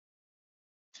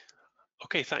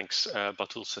 Okay, thanks.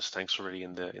 Batul says thanks already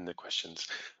in the questions.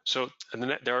 So and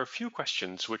then there are a few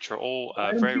questions which are all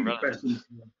very relevant.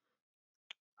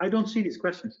 I don't see these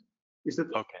questions. Is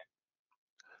that okay?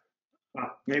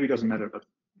 Maybe it doesn't matter, but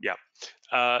yeah.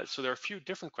 So there are a few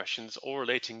different questions all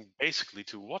relating basically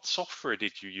to what software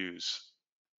did you use?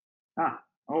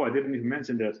 Oh, I didn't even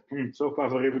mention that. So far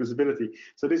for reproducibility.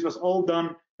 So this was all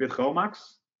done with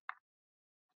Chromax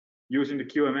using the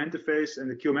QM interface, and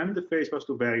the QM interface was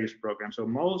to various programs. So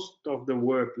most of the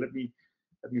work,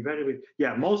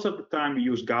 most of the time we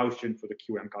use Gaussian for the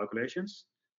QM calculations,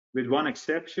 with one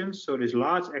exception. So this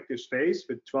large active space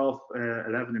with 12,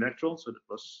 11 electrons. So that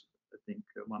was, I think,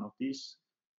 one of these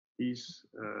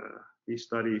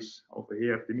studies over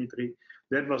here of Dimitri.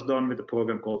 That was done with a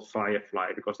program called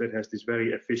Firefly, because that has this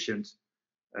very efficient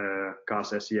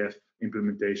CAS-SCF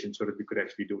implementation so that we could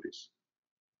actually do this.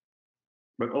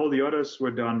 But all the others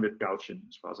were done with Gaussian,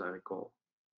 as far as I recall.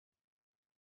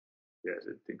 Yes,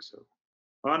 I think so.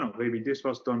 Oh no, maybe this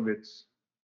was done with,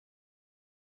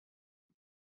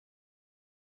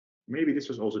 maybe this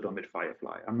was also done with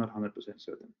Firefly. I'm not 100%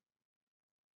 certain.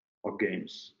 Or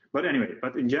games. But anyway,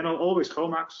 but in general, always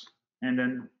Chromax, and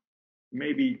then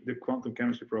maybe the quantum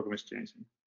chemistry program is changing.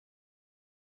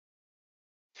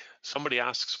 Somebody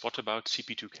asks, what about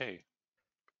CP2K?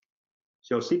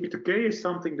 So CP2K is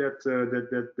something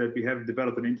that we have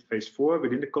developed an interface for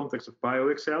within the context of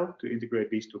BioXL to integrate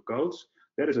these two codes.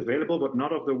 That is available, but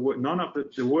none of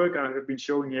the work I have been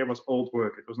showing here was old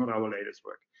work. It was not our latest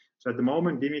work. So at the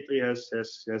moment, Dimitri has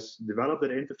developed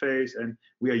that interface, and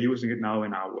we are using it now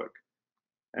in our work.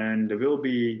 And there will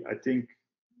be, I think,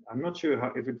 I'm not sure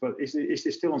if it was, is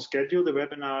this still on schedule, the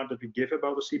webinar that we give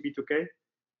about the CP2K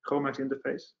Chromax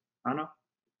interface? Anna?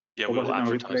 Yeah, we'll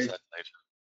advertise that later.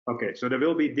 Okay, so there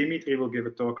will be, Dimitri will give a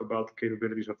talk about the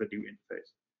capabilities of the new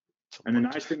interface. And the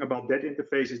nice thing about that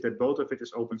interface is that both of it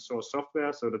is open source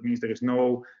software. So that means there is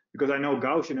no, because I know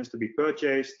Gaussian has to be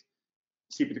purchased,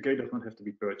 CP2K does not have to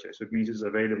be purchased. So it means it's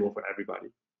available for everybody.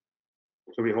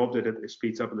 So we hope that it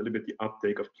speeds up a little bit the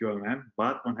uptake of QMM,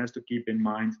 but one has to keep in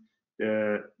mind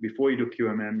before you do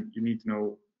QMM, you need to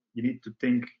know, you need to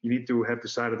think, you need to have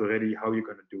decided already how you're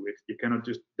going to do it. You cannot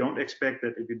just, don't expect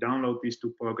that if you download these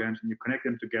two programs and you connect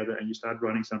them together and you start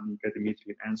running something, you get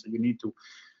immediately an answer. You need to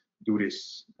do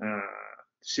these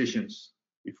decisions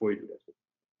before you do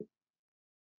that.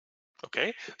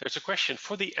 Okay, there's a question.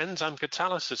 For the enzyme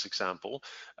catalysis example,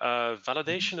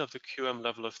 validation of the QM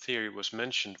level of theory was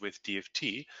mentioned with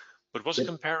DFT, but was a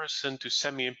comparison to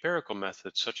semi-empirical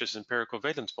methods such as empirical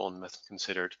valence bond method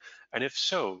considered? And if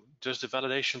so, does the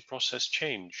validation process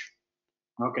change?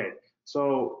 Okay,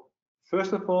 so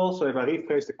first of all, so if I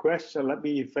rephrase the question, let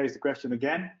me rephrase the question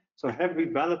again. So have we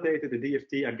validated the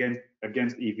DFT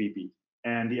against EVB?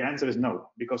 And the answer is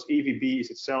no, because EVB is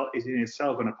in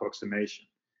itself an approximation.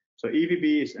 So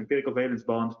EVB is empirical valence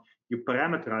bond. You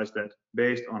parameterize that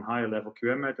based on higher level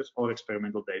QM methods or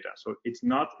experimental data. So it's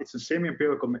a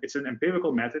semi-empirical, it's an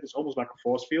empirical method. It's almost like a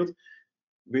force field,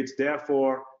 which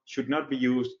therefore should not be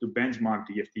used to benchmark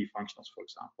DFT functionals, for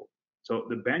example. So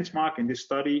the benchmark in this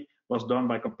study was done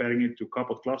by comparing it to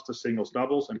coupled cluster singles,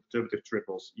 doubles, and perturbative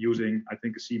triples using, I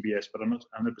think, a CBS, but I'm not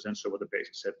 100% sure what the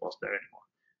basis set was there anymore.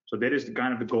 So that is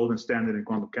kind of the golden standard in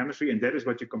quantum chemistry, and that is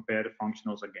what you compare the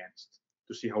functionals against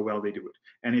to see how well they do it.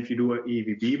 And if you do an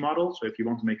EVB model, so if you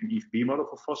want to make an EVB model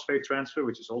for phosphate transfer,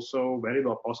 which is also very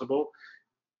well possible,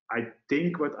 I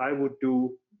think what I would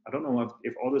do, I don't know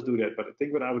if others do that, but I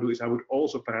think what I would do is I would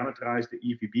also parameterize the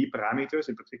EVB parameters,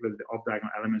 in particular the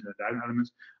off-diagonal elements and the diagonal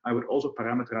elements. I would also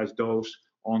parameterize those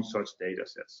on such data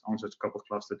sets, on such coupled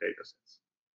cluster data sets.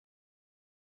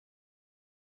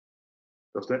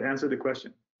 Does that answer the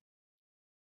question?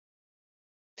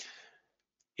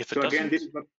 If it doesn't, again, this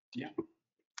is what, yeah.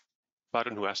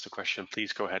 Baden, who asked the question,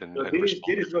 please go ahead and So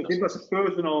respond. This was a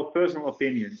personal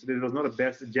opinion. So this was not a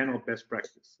general best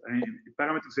practice. I mean,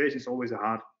 parameterization is always a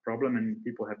hard problem, and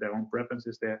people have their own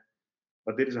preferences there.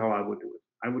 But this is how I would do it.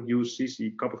 I would use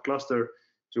CC coupled cluster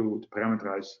to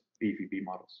parameterize EVB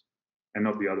models, and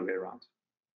not the other way around.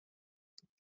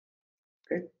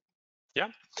 Okay.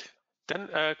 Yeah. Then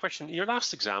a question, in your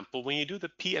last example, when you do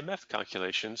the PMF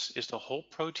calculations, is the whole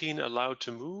protein allowed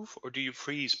to move, or do you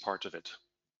freeze part of it?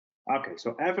 Okay,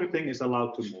 so everything is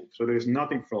allowed to move. So there is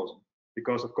nothing frozen.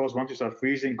 Because, of course, once you start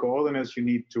freezing coordinates, you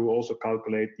need to also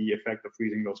calculate the effect of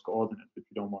freezing those coordinates, which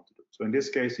you don't want to do. So in this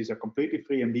case, these are completely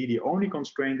free MD. The only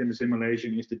constraint in the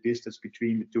simulation is the distance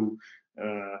between the two,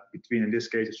 in this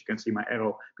case, as you can see my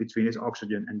arrow, between this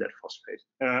oxygen and that phosphate,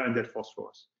 and that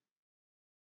phosphorus.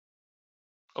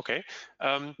 Okay.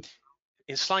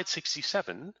 In slide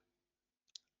 67.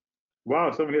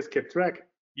 Wow, somebody has kept track.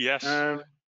 Yes.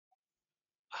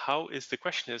 How is the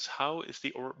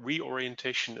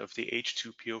reorientation of the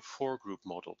H2PO4 group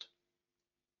modeled?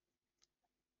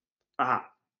 Aha.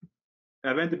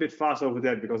 I went a bit fast over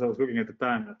that because I was looking at the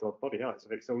time and I thought, bloody hell, it's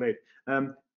already so late.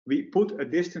 We put a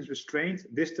distance constraint,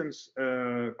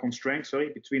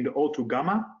 between the O2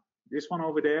 gamma, this one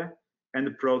over there, and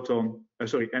the proton,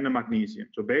 and the magnesium.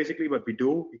 So basically what we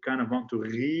do, we kind of want to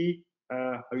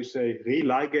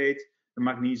religate the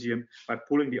magnesium by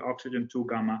pulling the oxygen 2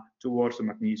 gamma towards the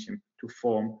magnesium to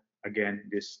form again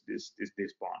this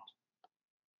bond.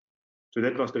 So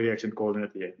that was the reaction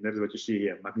coordinate here. That is what you see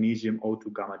here, magnesium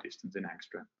O2 gamma distance in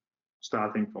angstrom,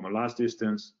 starting from a large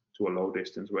distance to a low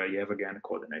distance where you have again a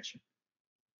coordination.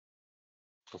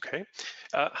 Okay.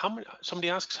 Somebody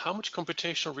asks, how much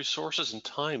computational resources and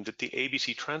time did the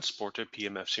ABC transporter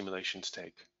PMF simulations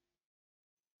take?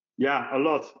 Yeah, a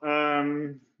lot.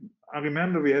 I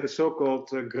remember we had a so-called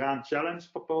Grand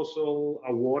Challenge proposal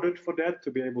awarded for that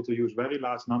to be able to use very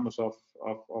large numbers of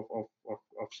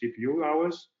CPU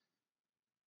hours.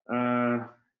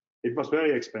 It was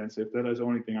very expensive. That is the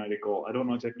only thing I recall. I don't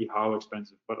know exactly how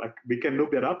expensive, but we can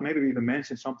look that up. Maybe we even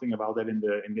mentioned something about that in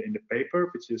the paper,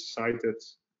 which is cited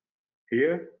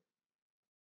here.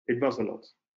 It was a lot.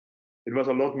 It was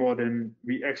a lot more than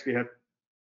we actually had.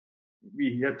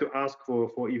 We had to ask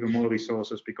for even more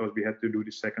resources because we had to do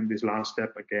this last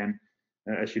step again,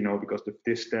 as you know, because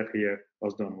this step here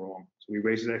was done wrong. So we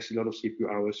wasted actually a lot of CPU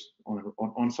hours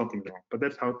on something wrong. But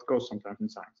that's how it goes sometimes in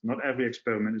science. Not every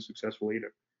experiment is successful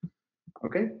either.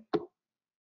 Okay.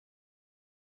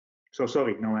 So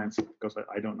sorry, no answer because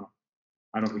I don't know.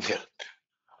 I don't recall.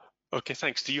 Okay,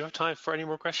 thanks. Do you have time for any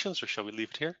more questions, or shall we leave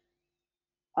it here?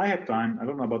 I have time. I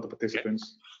don't know about the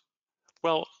participants. Okay.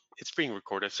 Well, it's being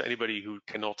recorded, so anybody who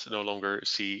cannot no longer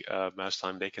see mouse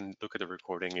time, they can look at the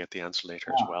recording at the answer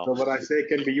later as well. So what I say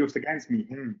can be used against me.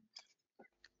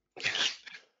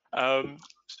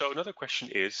 So another question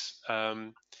is,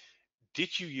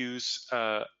 did you use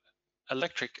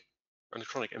electronic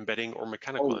embedding or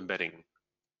mechanical embedding?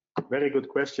 Very good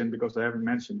question, because I haven't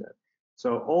mentioned that.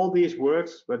 So all these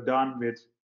works were done with,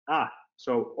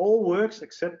 so all works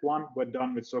except one were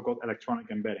done with so-called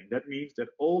electronic embedding. That means that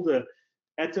all the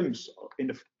atoms in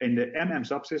the MM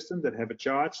subsystem that have a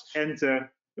charge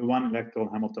enter the one electron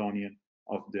Hamiltonian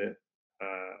of the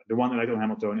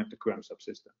QM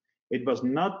subsystem. It was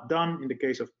not done in the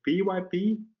case of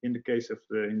PYP. In the case of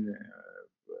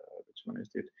which one is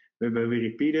it? Where we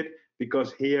repeat it,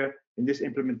 because here in this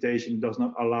implementation does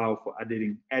not allow for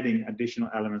adding additional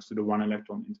elements to the one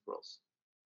electron intervals.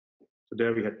 So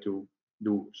there we had to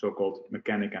do so-called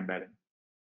mechanic embedding,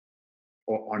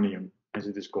 or onion, as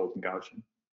it is called in Gaussian.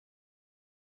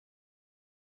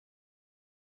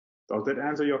 Does that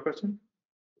answer your question?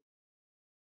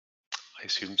 I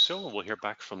assume so. We'll hear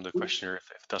back from the questioner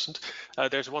if it doesn't.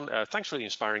 There's one. Thanks for the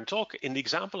inspiring talk. In the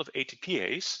example of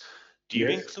ATPase, do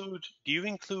you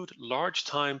include large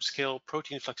time scale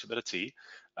protein flexibility,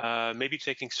 maybe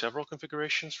taking several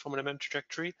configurations from an MM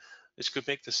trajectory? This could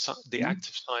make the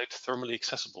active site thermally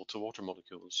accessible to water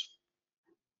molecules.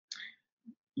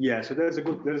 Yeah, so that is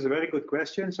a very good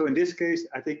question. So in this case,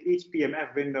 I think each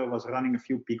PMF window was running a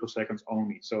few picoseconds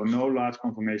only. So no large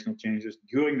conformational changes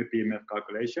during the PMF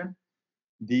calculation.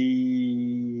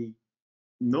 The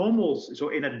normals, so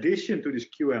in addition to these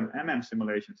QM-MM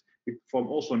simulations, we perform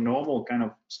also normal kind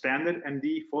of standard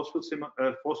MD force field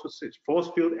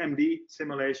MD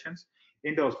simulations.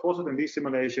 In those force field MD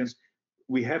simulations,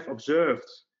 we have observed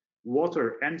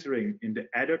water entering in the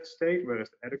adduct state, whereas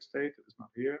the adduct state is not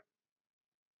here.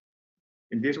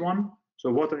 In this one,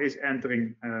 so water is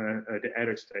entering the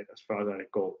adduct state as far as I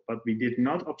recall, but we did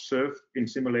not observe in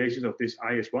simulations of this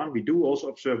IS1. We do also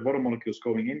observe water molecules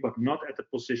going in, but not at the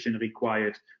position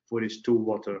required for this two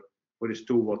water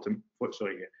mechanism.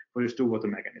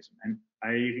 And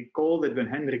I recall that when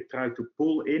Hendrik tried to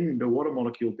pull in the water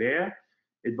molecule there,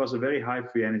 it was a very high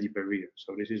free energy barrier.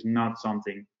 So this is not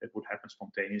something that would happen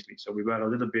spontaneously. So we were a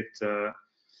little bit,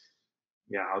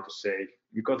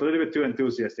 we got a little bit too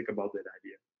enthusiastic about that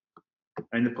idea.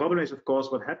 And the problem is, of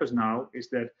course, what happens now is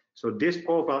that, so this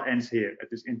profile ends here at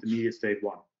this intermediate state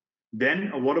 1. Then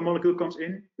a water molecule comes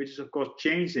in, which is, of course,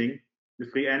 changing the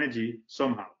free energy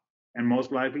somehow. And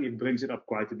most likely it brings it up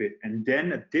quite a bit. And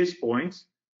then at this point,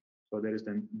 so that is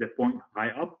then the point high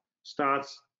up,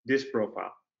 starts this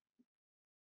profile.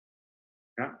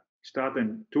 Yeah, start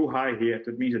then too high here.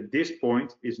 That means that this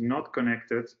point is not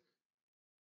connected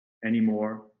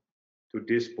anymore to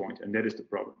this point, and that is the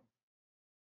problem.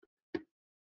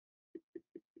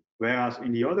 Whereas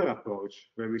in the other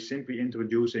approach, where we're simply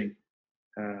introducing,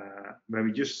 where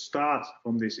we just start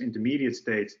from this intermediate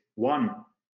state 1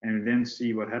 and then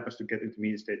see what happens to get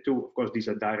intermediate state 2, of course, these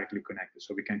are directly connected.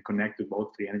 So we can connect to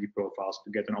both free energy profiles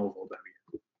to get an overall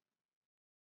barrier.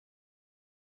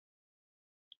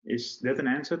 Is that an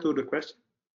answer to the question?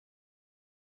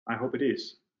 I hope it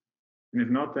is. And if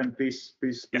not, then please.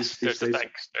 Yes, there's a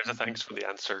thanks. There's a thanks for the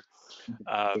answer,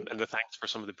 and the thanks for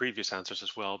some of the previous answers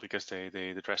as well, because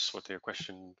they address what their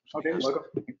question was. Okay,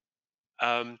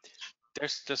 welcome.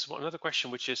 There's another question,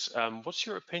 which is, what's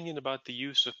your opinion about the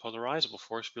use of polarizable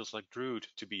force fields like Drude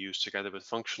to be used together with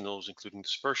functionals, including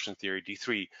dispersion theory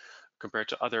D3, compared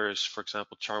to others, for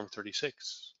example, Charm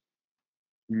 36?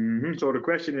 So the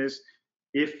question is,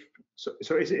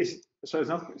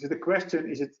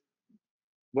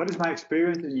 what is my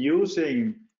experience in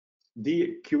using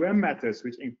the QM methods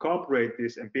which incorporate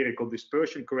this empirical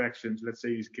dispersion corrections, let's say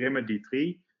these Grimme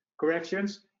D3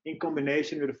 corrections, in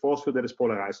combination with a force field that is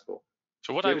polarizable?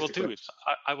 So what I will do is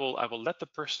I will let the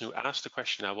person who asked the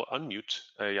question, I will unmute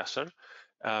Yasser.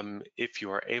 If you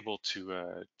are able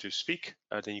to speak,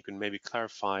 then you can maybe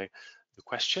clarify the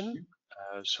question.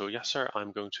 So Yasser,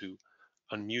 I'm going to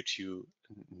unmute you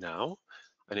now.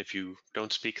 And if you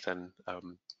don't speak, then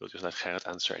we'll just let Gerrit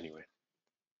answer anyway.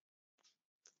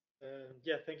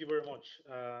 Yeah, thank you very much.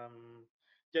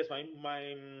 Yes,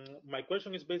 my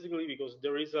question is basically because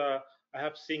there is I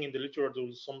have seen in the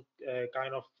literature some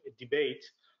kind of debate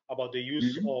about the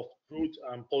use of Drude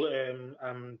and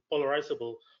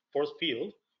polarizable force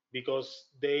field, because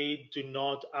they do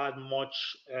not add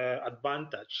much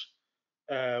advantage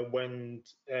when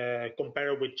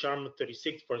compared with Charm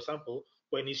 36, for example,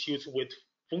 when it's used with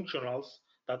functionals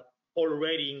that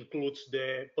already includes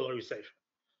the polarization.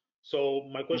 So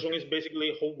my question is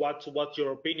basically, what's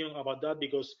your opinion about that?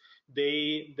 Because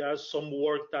there's some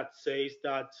work that says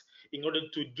that in order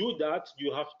to do that,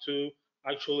 you have to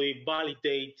actually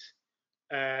validate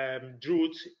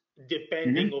Drude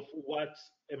depending of what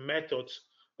methods,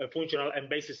 functional and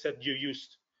basis set you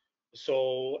used.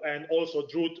 So, and also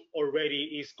Drude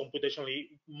already is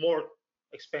computationally more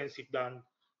expensive than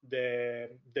the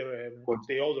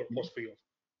other force field.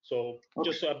 So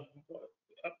just a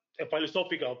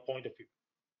philosophical point of view.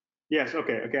 Yes,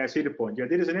 okay, I see the point. Yeah,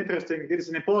 this is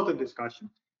an important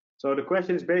discussion. So the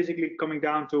question is basically coming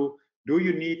down to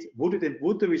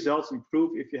would the results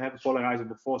improve if you have a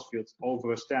polarizable force field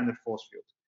over a standard force field?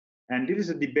 And this is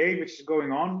a debate which is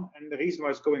going on, and the reason why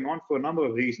it's going on for a number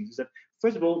of reasons is that,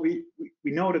 first of all, we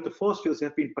know that the force fields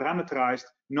have been parameterized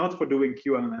not for doing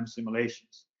QMMM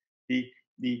simulations. The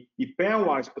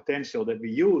pairwise potential that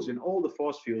we use in all the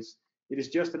force fields, it is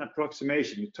just an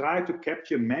approximation. You try to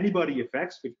capture many-body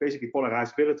effects, which basically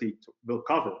polarizability will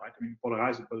cover, right? I mean,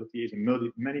 polarizability is a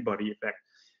many-body effect.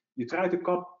 You try to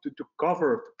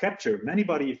capture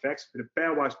many-body effects with a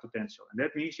pairwise potential. And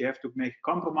that means you have to make a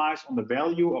compromise on the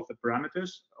value of the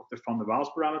parameters, of the van der Waals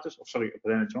parameters, of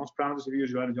Lennard-Jones parameters if you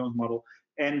use the Lennard-Jones model,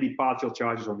 and the partial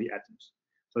charges on the atoms.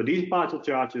 So these partial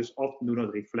charges often do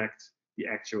not reflect the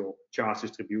actual charge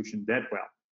distribution that well.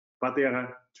 But they are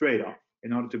a trade-off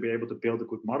in order to be able to build a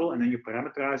good model. And then you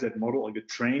parameterize that model, or you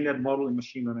train that model in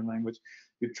machine learning language.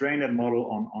 You train that model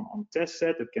on test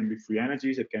set. It can be free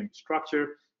energies, it can be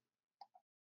structure,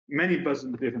 many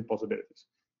different possibilities.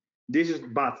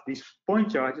 But these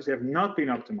point charges have not been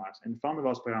optimized, and van der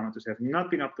Waals parameters have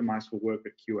not been optimized for work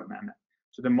with QMM.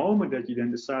 So the moment that you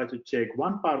then decide to take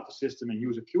one part of the system and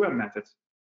use a QM method,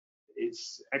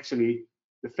 it's actually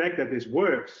the fact that this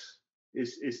works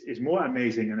is more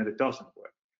amazing than that it doesn't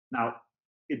work. Now,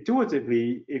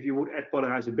 intuitively, if you would add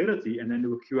polarizability and then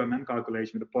do a QMM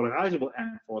calculation with a polarizable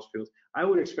M force field, I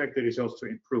would expect the results to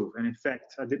improve. And in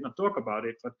fact, I did not talk about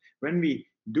it, but when we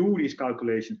do these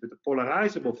calculations with a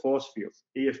polarizable force field,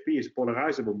 EFP is a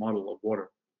polarizable model of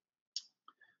water,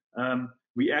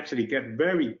 we actually get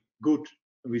very good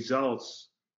results.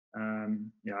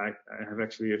 Yeah, I have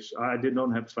actually, I did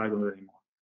not have a slide on it anymore.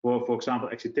 For example,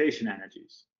 excitation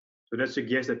energies. So that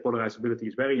suggests that polarizability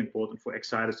is very important for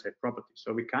excited state properties.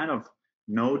 So we kind of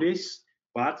know this,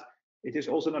 but it is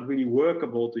also not really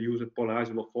workable to use a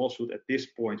polarizable force field at this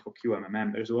point for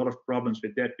QMMM. There's a lot of problems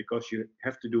with that because you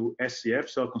have to do SCF,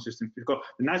 cell consistent. Because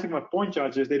the nice thing about point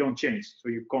charges is they don't change. So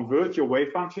you convert your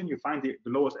wave function, you find the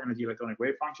lowest energy electronic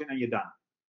wave function, and you're done.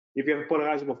 If you have a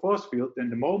polarizable force field, then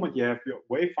the moment you have your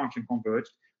wave function converged,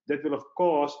 that will of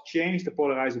course change the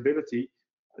polarization,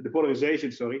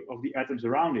 of the atoms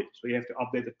around it. So you have to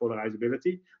update the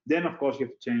polarizability. Then of course you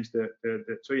have to change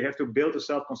so you have to build a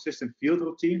self-consistent field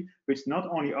routine, which not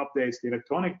only updates the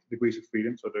electronic degrees of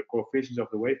freedom, so the coefficients of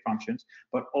the wave functions,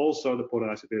 but also the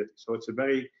polarizability. So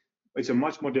it's a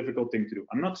much more difficult thing to do.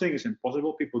 I'm not saying it's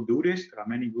impossible. People do this. There are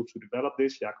many groups who develop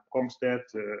this. Jacob Komstedt,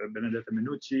 Benedetta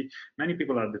Minucci. Many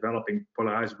people are developing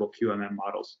polarizable QMM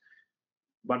models.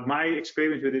 But my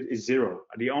experience with it is zero.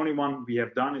 The only one we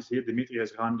have done is here, Dimitri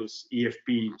has run this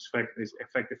EFP, this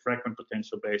effective fragment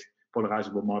potential based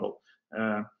polarizable model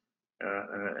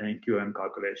in QM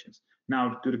calculations.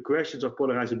 Now, to the questions of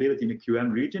polarizability in the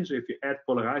QM region, so if you add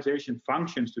polarization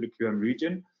functions to the QM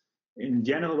region, in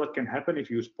general, what can happen if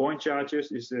you use point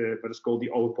charges is what is called the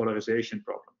overpolarization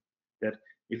problem. That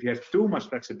if you have too much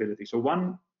flexibility, so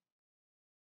one,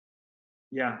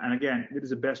 yeah, and again, it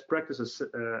is a best practices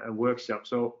workshop.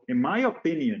 So in my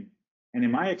opinion, and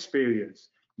in my experience,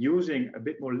 using a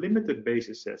bit more limited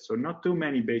basis sets, so not too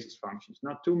many basis functions,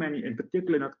 not too many, in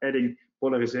particular not adding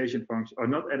polarization functions, or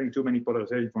not adding too many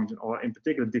polarization functions, or in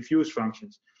particular diffuse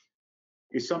functions,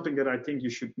 is something that I think you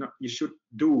should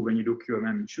do when you do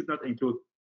QMM. You should not include,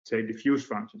 say, diffuse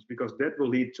functions, because that will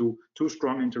lead to too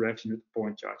strong interaction with the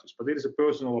point charges. But it is a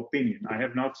personal opinion. I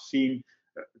have not seen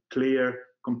a clear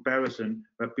comparison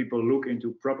where people look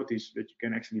into properties that you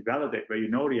can actually validate, where you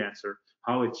know the answer,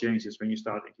 how it changes when you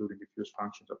start including diffuse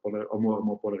functions or more and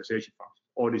more polarization functions,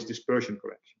 or this dispersion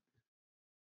correction.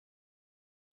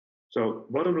 So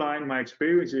bottom line, my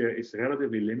experience here is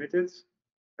relatively limited.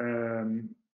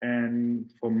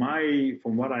 And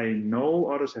from what I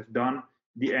know others have done,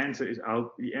 the answer is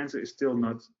out. The answer is still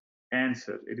not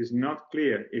answered. It is not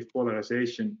clear if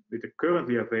polarization with the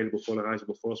currently available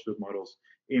polarizable force field models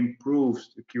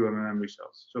improves the QMMM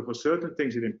results. So for certain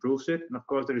things, it improves it. And of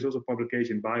course, there is also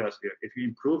publication bias here. If you're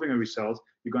improving a result,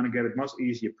 you're going to get it much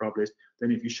easier published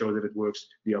than if you show that it works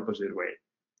the opposite way.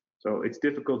 So it's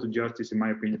difficult to judge this, in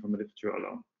my opinion, from the literature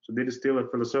alone. So this is still a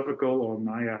philosophical, or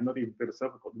not even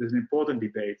philosophical. This is an important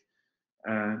debate,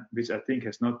 which I think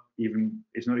is not even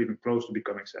close to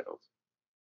becoming settled.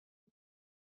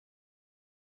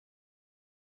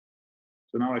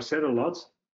 So now I said a lot.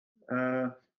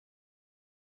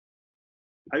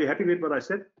 Are you happy with what I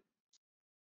said?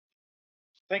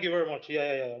 Thank you very much.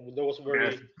 Yeah. That was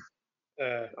very.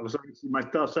 I was sorry to see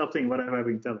myself thinking what have I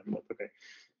been telling, but okay,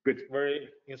 good. Very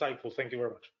insightful. Thank you very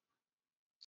much.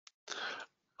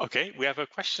 Okay, we have a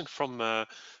question from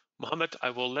Mohammed.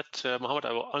 I will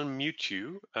unmute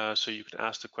you so you can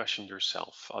ask the question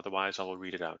yourself. Otherwise, I will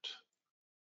read it out.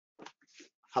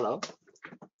 Hello.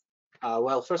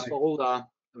 Well, first of all,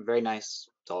 very nice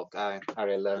talk. I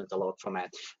really learned a lot from it.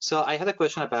 So I had a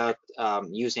question about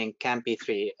using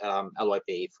CAMP3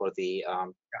 LYP for the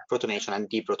protonation and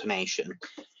deprotonation.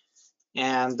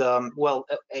 And well,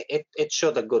 it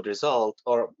showed a good result,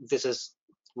 or this is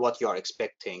what you are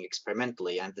expecting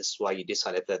experimentally, and this is why you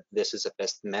decided that this is the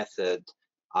best method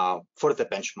for the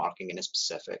benchmarking in a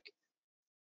specific.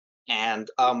 And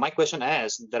my question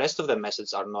is, the rest of the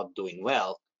methods are not doing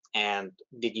well. And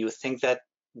did you think that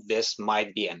this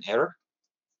might be an error?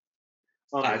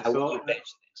 All right, so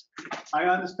I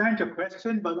understand your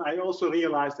question, but I also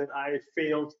realized that I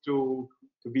failed to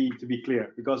be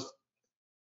clear, because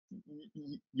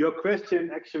your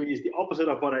question actually is the opposite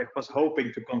of what I was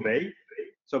hoping to convey.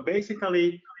 So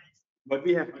basically, what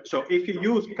we have, so if you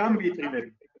use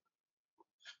CAMP3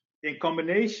 in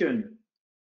combination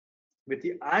with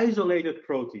the isolated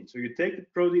protein, so you take the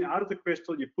protein out of the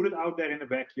crystal, you put it out there in a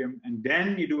vacuum, and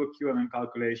then you do a QMM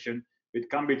calculation with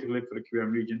CAMP3 for the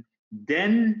QM region,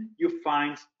 then you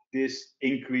find this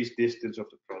increased distance of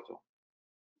the proton.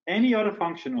 Any other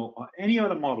functional or any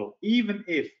other model, even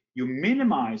if you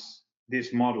minimize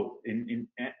this model, in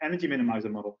energy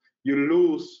minimizer model, you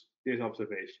lose this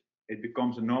observation. It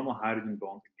becomes a normal hydrogen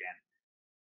bond again.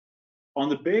 On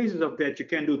the basis of that, you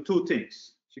can do two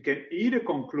things. You can either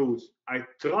conclude, I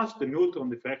trust the neutron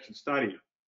diffraction study,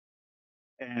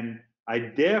 and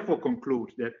I therefore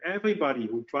conclude that everybody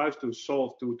who tries to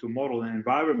solve, to model an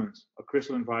environment, a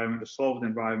crystal environment, a solved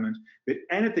environment, with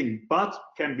anything but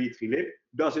CAMP3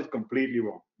 does it completely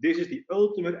wrong. This is the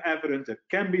ultimate evidence that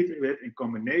CAMP3 in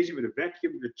combination with a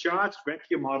vacuum, the charged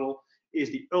vacuum model, is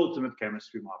the ultimate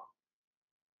chemistry model.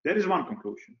 That is one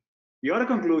conclusion. The other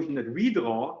conclusion that we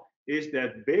draw is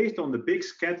that based on the big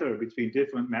scatter between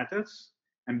different methods,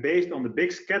 and based on the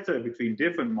big scatter between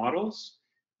different models,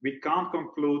 we can't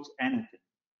conclude anything.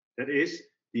 That is,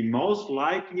 the most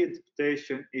likely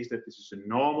interpretation is that this is a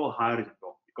normal hydrogen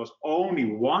bond, because only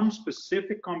one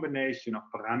specific combination of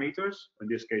parameters, in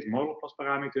this case model plus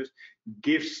parameters,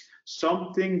 gives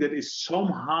something that is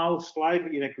somehow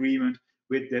slightly in agreement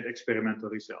with that experimental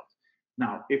result.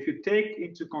 Now, if you take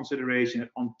into consideration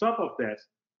that on top of that,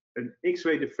 an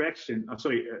X-ray diffraction,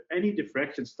 any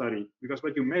diffraction study, because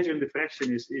what you measure in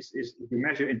diffraction is you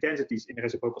measure intensities in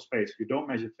reciprocal space. You don't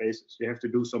measure phases. You have to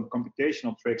do some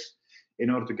computational tricks in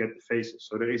order to get the phases.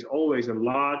 So there is always a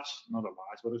large, not a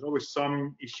large, but there's always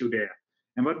some issue there.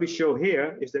 And what we show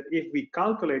here is that if we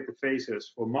calculate the phases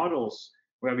for models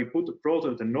where we put the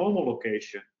proton at the normal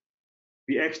location,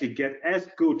 we actually get as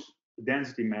good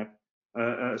density map,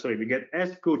 we get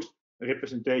as good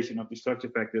representation of the structure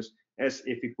factors as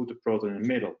if we put the proton in the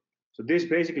middle. So this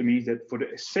basically means that for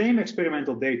the same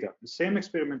experimental data,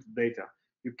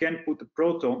 you can put the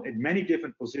proton in many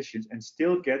different positions and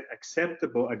still get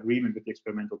acceptable agreement with the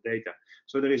experimental data.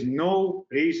 So there is no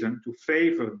reason to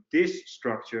favor this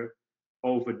structure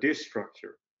over this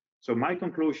structure. So my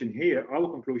conclusion here, our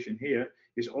conclusion here,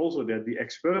 is also that the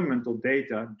experimental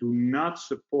data do not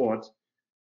support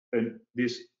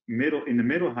this in the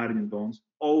middle hydrogen bonds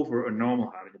over a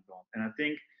normal hydrogen bond. And I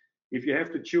think if you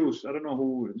have to choose, I don't know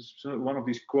who, one of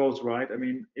these quotes, right? I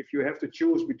mean, if you have to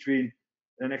choose between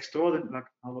an extraordinary, like,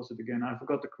 how was it again? I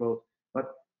forgot the quote,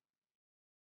 but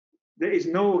there is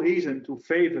no reason to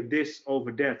favor this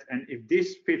over that. And if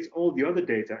this fits all the other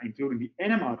data, including the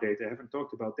NMR data, I haven't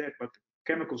talked about that, but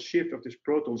the chemical shift of this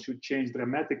proton should change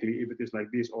dramatically if it is like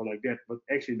this or like that. But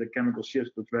actually the chemical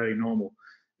shift looks very normal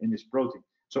in this protein.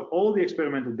 So all the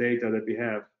experimental data that we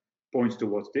have points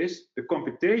towards this. The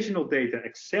computational data,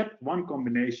 except one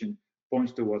combination,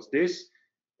 points towards this.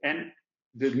 And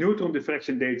the neutron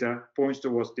diffraction data points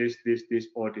towards this,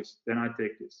 or this. Then I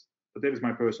take this. But that is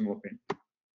my personal opinion.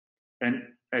 And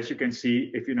as you can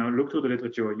see, if you now look through the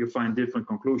literature, you find different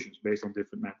conclusions based on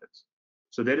different methods.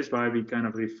 So that is why we kind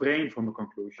of refrain from a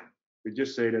conclusion. We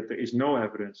just say that there is no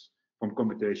evidence from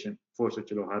computation for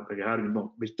such a low hydrogen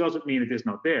bond, which doesn't mean it is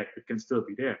not there. It can still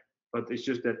be there. But it's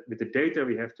just that with the data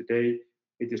we have today,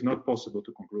 it is not possible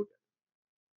to conclude that.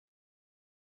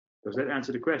 Does that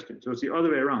answer the question? So it's the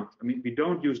other way around. I mean, we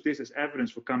don't use this as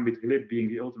evidence for CAMP3 being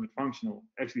the ultimate functional.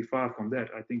 Actually, far from that.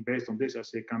 I think based on this, I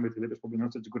say CAMP3 is probably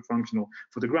not such a good functional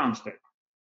for the ground state.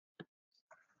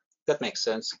 That makes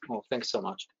sense. Well, thanks so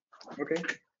much. Okay.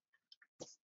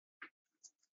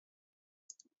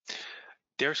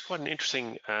 There's quite an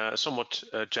interesting, somewhat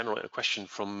general question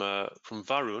from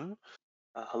Varun.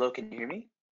 Hello, can you hear me?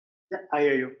 Yeah, I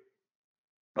hear you.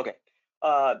 Okay.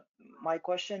 My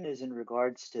question is in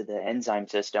regards to the enzyme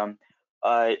system.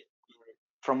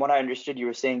 From what I understood, you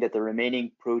were saying that the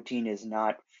remaining protein is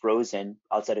not frozen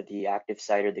outside of the active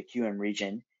site or the QM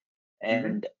region.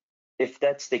 And if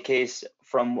that's the case,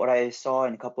 from what I saw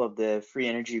in a couple of the free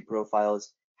energy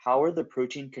profiles, how are the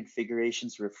protein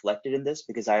configurations reflected in this?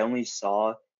 Because I only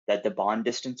saw that the bond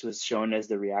distance was shown as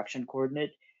the reaction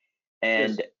coordinate.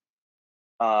 And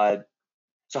yes.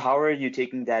 So how are you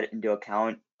taking that into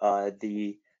account,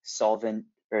 the solvent,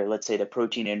 or let's say the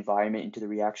protein environment into the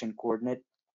reaction coordinate?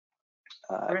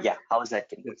 Yeah, how is that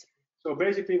getting considered? So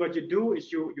basically what you do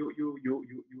is you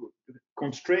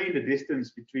constrain the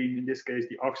distance between, in this case,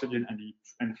 the oxygen and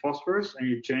the phosphorus, and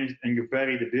you change and you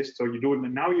vary the distance. So you do it,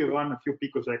 now you run a few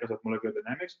picoseconds of molecular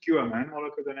dynamics, QMN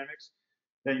molecular dynamics.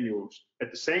 Then you,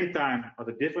 at the same time, on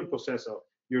a different processor,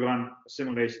 you run a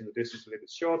simulation the distance a little bit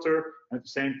shorter, and at the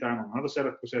same time on another set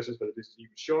of processors where the distance is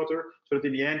even shorter. So that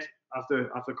in the end, after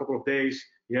a couple of days,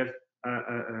 you have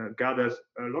gathered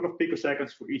a lot of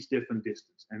picoseconds for each different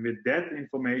distance. And with that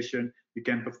information, you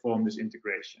can perform this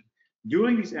integration.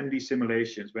 During these MD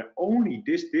simulations, where only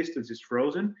this distance is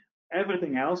frozen,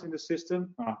 everything else in the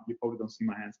system, you probably don't see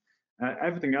my hands,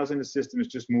 everything else in the system is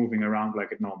just moving around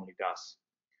like it normally does.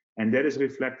 And that is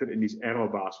reflected in these arrow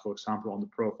bars, for example, on the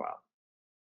profile.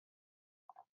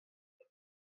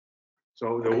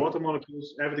 So the water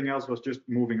molecules, everything else was just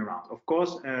moving around. Of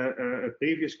course, a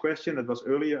previous question that was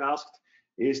earlier asked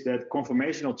is that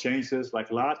conformational changes, like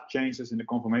large changes in the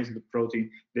conformation of the protein,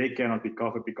 they cannot be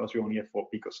covered because you only have 4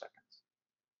 picoseconds.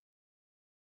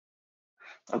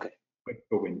 Okay.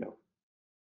 Per window.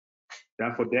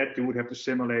 For that, you would have to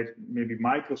simulate maybe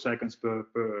microseconds per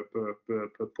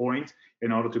point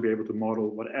in order to be able to model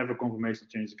whatever conformational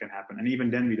changes can happen. And even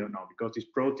then, we don't know, because these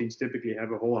proteins typically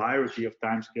have a whole hierarchy of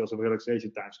timescales, of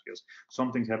relaxation timescales.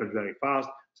 Some things happen very fast,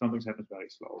 some things happen very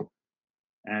slow.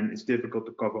 And it's difficult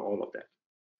to cover all of that.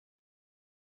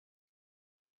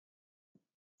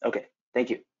 Okay, thank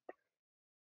you.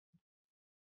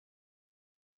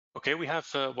 Okay, we have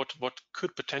what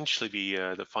could potentially be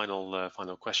the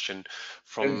final question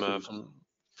from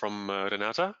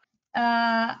Renata.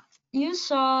 You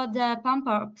saw the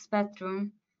pump-up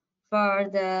spectrum for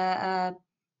the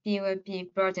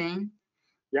PWP protein.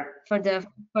 Yeah. For the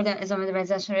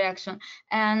isomerization reaction,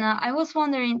 and I was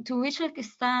wondering, to which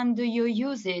extent do you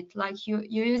use it? Like you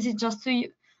use it just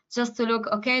to look,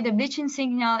 okay, the bleaching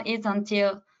signal is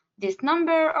until this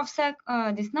number of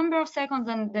seconds,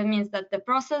 and that means that the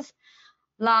process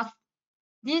lasts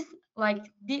this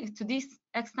to this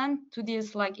extent, to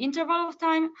this like interval of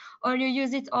time, or you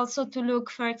use it also to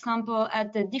look, for example,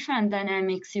 at the different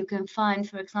dynamics you can find.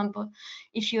 For example,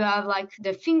 if you have like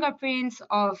the fingerprints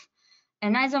of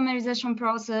an isomerization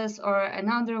process or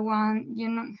another one, you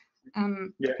know.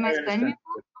 Yeah, I understand.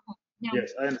 Yeah.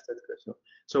 Yes, I understand the question.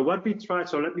 So what we tried,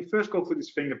 so let me first go through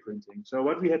this fingerprinting. So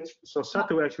what we had, so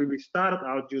Sato, actually, we started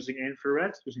out using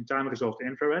infrared, using time-resolved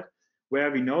infrared, where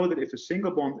we know that if a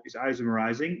single bond is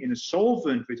isomerizing in a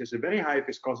solvent which has a very high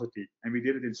viscosity, and we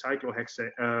did it in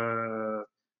cyclohexane,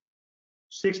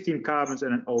 16 carbons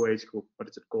and an OH group, what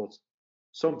is it called?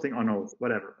 Something unknown,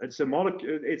 whatever. It's a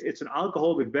molecule, it's an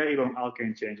alcohol with very long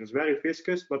alkane chains. It's very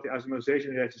viscous, but the isomerization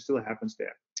reaction still happens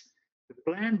there. The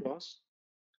plan was,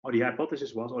 or the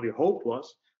hypothesis was, or the hope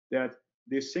was, that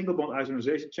this single bond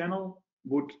isomerization channel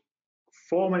would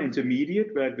form an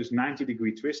intermediate where it was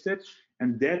 90-degree twisted,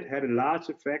 and that had a large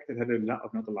effect. It had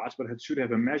not a large, but it should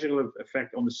have a measurable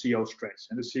effect on the CO stretch.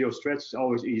 And the CO stretch is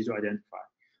always easy to identify.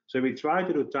 So we tried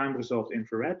to do time-resolved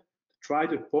infrared, try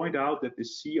to point out that the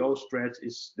CO stretch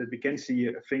is that we can see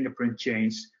a fingerprint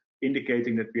change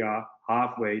indicating that we are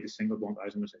halfway the single bond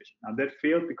isomerization. Now that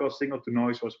failed because signal to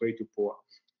noise was way too poor.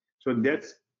 So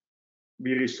that's,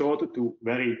 we resorted to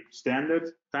very standard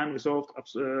time-resolved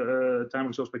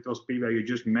spectroscopy, where you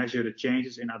just measure the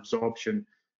changes in absorption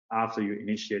after you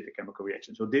initiate the chemical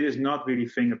reaction. So this is not really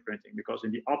fingerprinting, because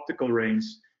in the optical range,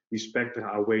 the spectra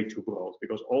are way too broad,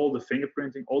 because all the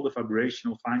fingerprinting, all the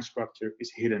vibrational fine structure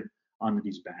is hidden under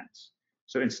these bands.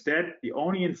 So instead, the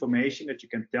only information that you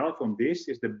can tell from this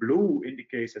is the blue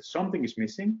indicates that something is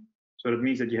missing. So that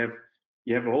means that you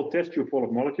have a whole test tube full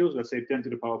of molecules, let's say 10 to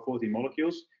the power 14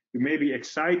 molecules. You may be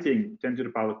exciting 10 to the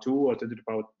power 2 or 10 to the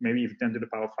power, maybe even 10 to the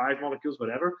power 5 molecules,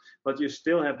 whatever, but you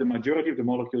still have the majority of the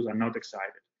molecules are not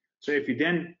excited. So if you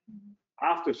then,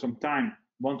 after some time,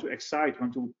 want to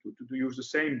use the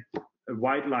same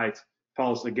white light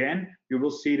pulse again, you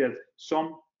will see that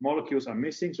some molecules are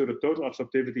missing, so the total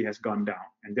absorptivity has gone down.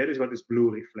 And that is what this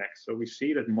blue reflects. So we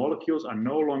see that molecules are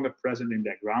no longer present in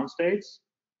their ground states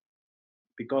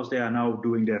because they are now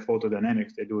doing their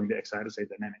photodynamics, they're doing the excited state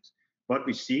dynamics. But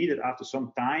we see that after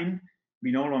some time,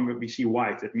 we see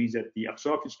white. That means that the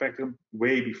absorption spectrum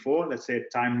way before, let's say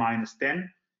at time -10,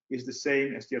 is the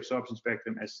same as the absorption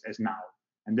spectrum as now.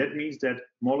 And that means that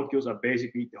molecules are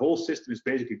basically, the whole system is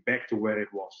basically back to where it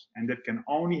was. And that can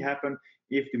only happen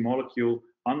if the molecule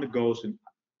undergoes a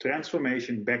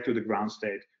transformation back to the ground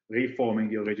state, reforming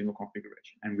the original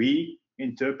configuration. And we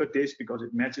interpret this, because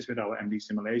it matches with our MD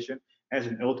simulation, as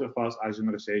an ultrafast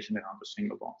isomerization around a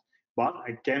single bond. But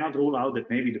I cannot rule out that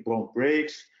maybe the bond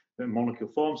breaks, the molecule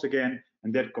forms again,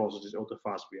 and that causes this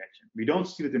ultrafast reaction. We don't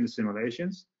see it in the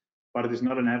simulations, but it is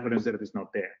not an evidence that it is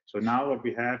not there. So now what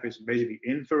we have is basically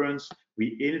inference.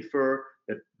 We infer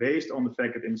that based on the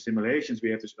fact that in the simulations we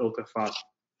have this ultrafast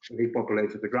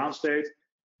repopulate the ground state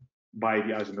by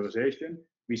the isomerization.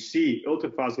 We see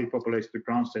ultrafast repopulate the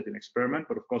ground state in experiment,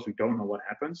 but of course we don't know what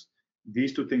happens.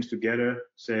 These two things together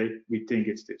say we think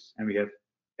it's this, and we have,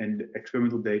 and the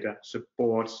experimental data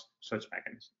supports such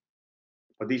mechanism.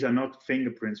 But these are not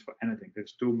fingerprints for anything.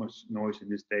 There's too much noise in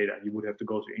this data. You would have to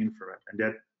go to infrared, and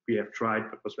that we have tried,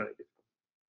 but was very difficult.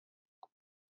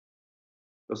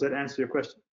 Does that answer your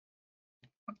question?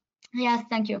 Yes,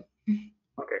 thank you.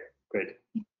 Okay, great.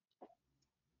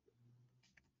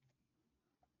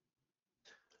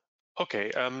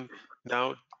 Okay,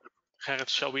 now, Gerrit,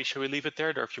 shall we leave it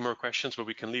there? There are a few more questions, but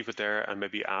we can leave it there and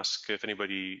maybe ask if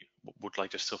anybody would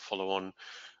like to still follow on.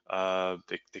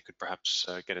 They could perhaps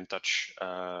get in touch.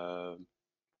 That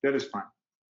is fine.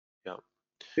 Yeah.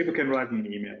 People can write me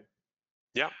an email.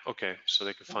 Yeah, okay. So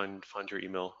they can find your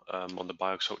email on the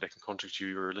Bioxcel. They can contact you.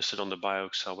 You're listed on the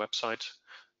Bioxcel website,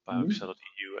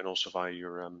 bioxcel.eu, and also via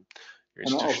your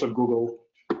institution. And also Google.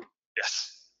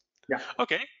 Yes. Yeah.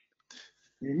 Okay.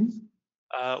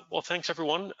 Well, thanks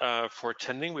everyone for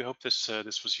attending. We hope this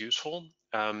was useful.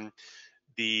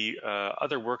 The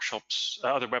other workshops,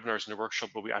 other webinars in the workshop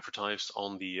will be advertised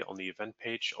on the event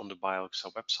page on the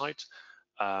Bioxcel website.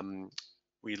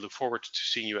 We look forward to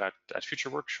seeing you at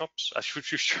future workshops,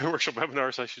 future workshop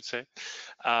webinars, I should say.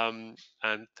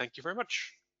 And thank you very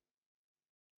much.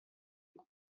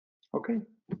 Okay.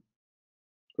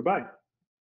 Goodbye.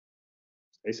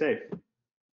 Stay safe.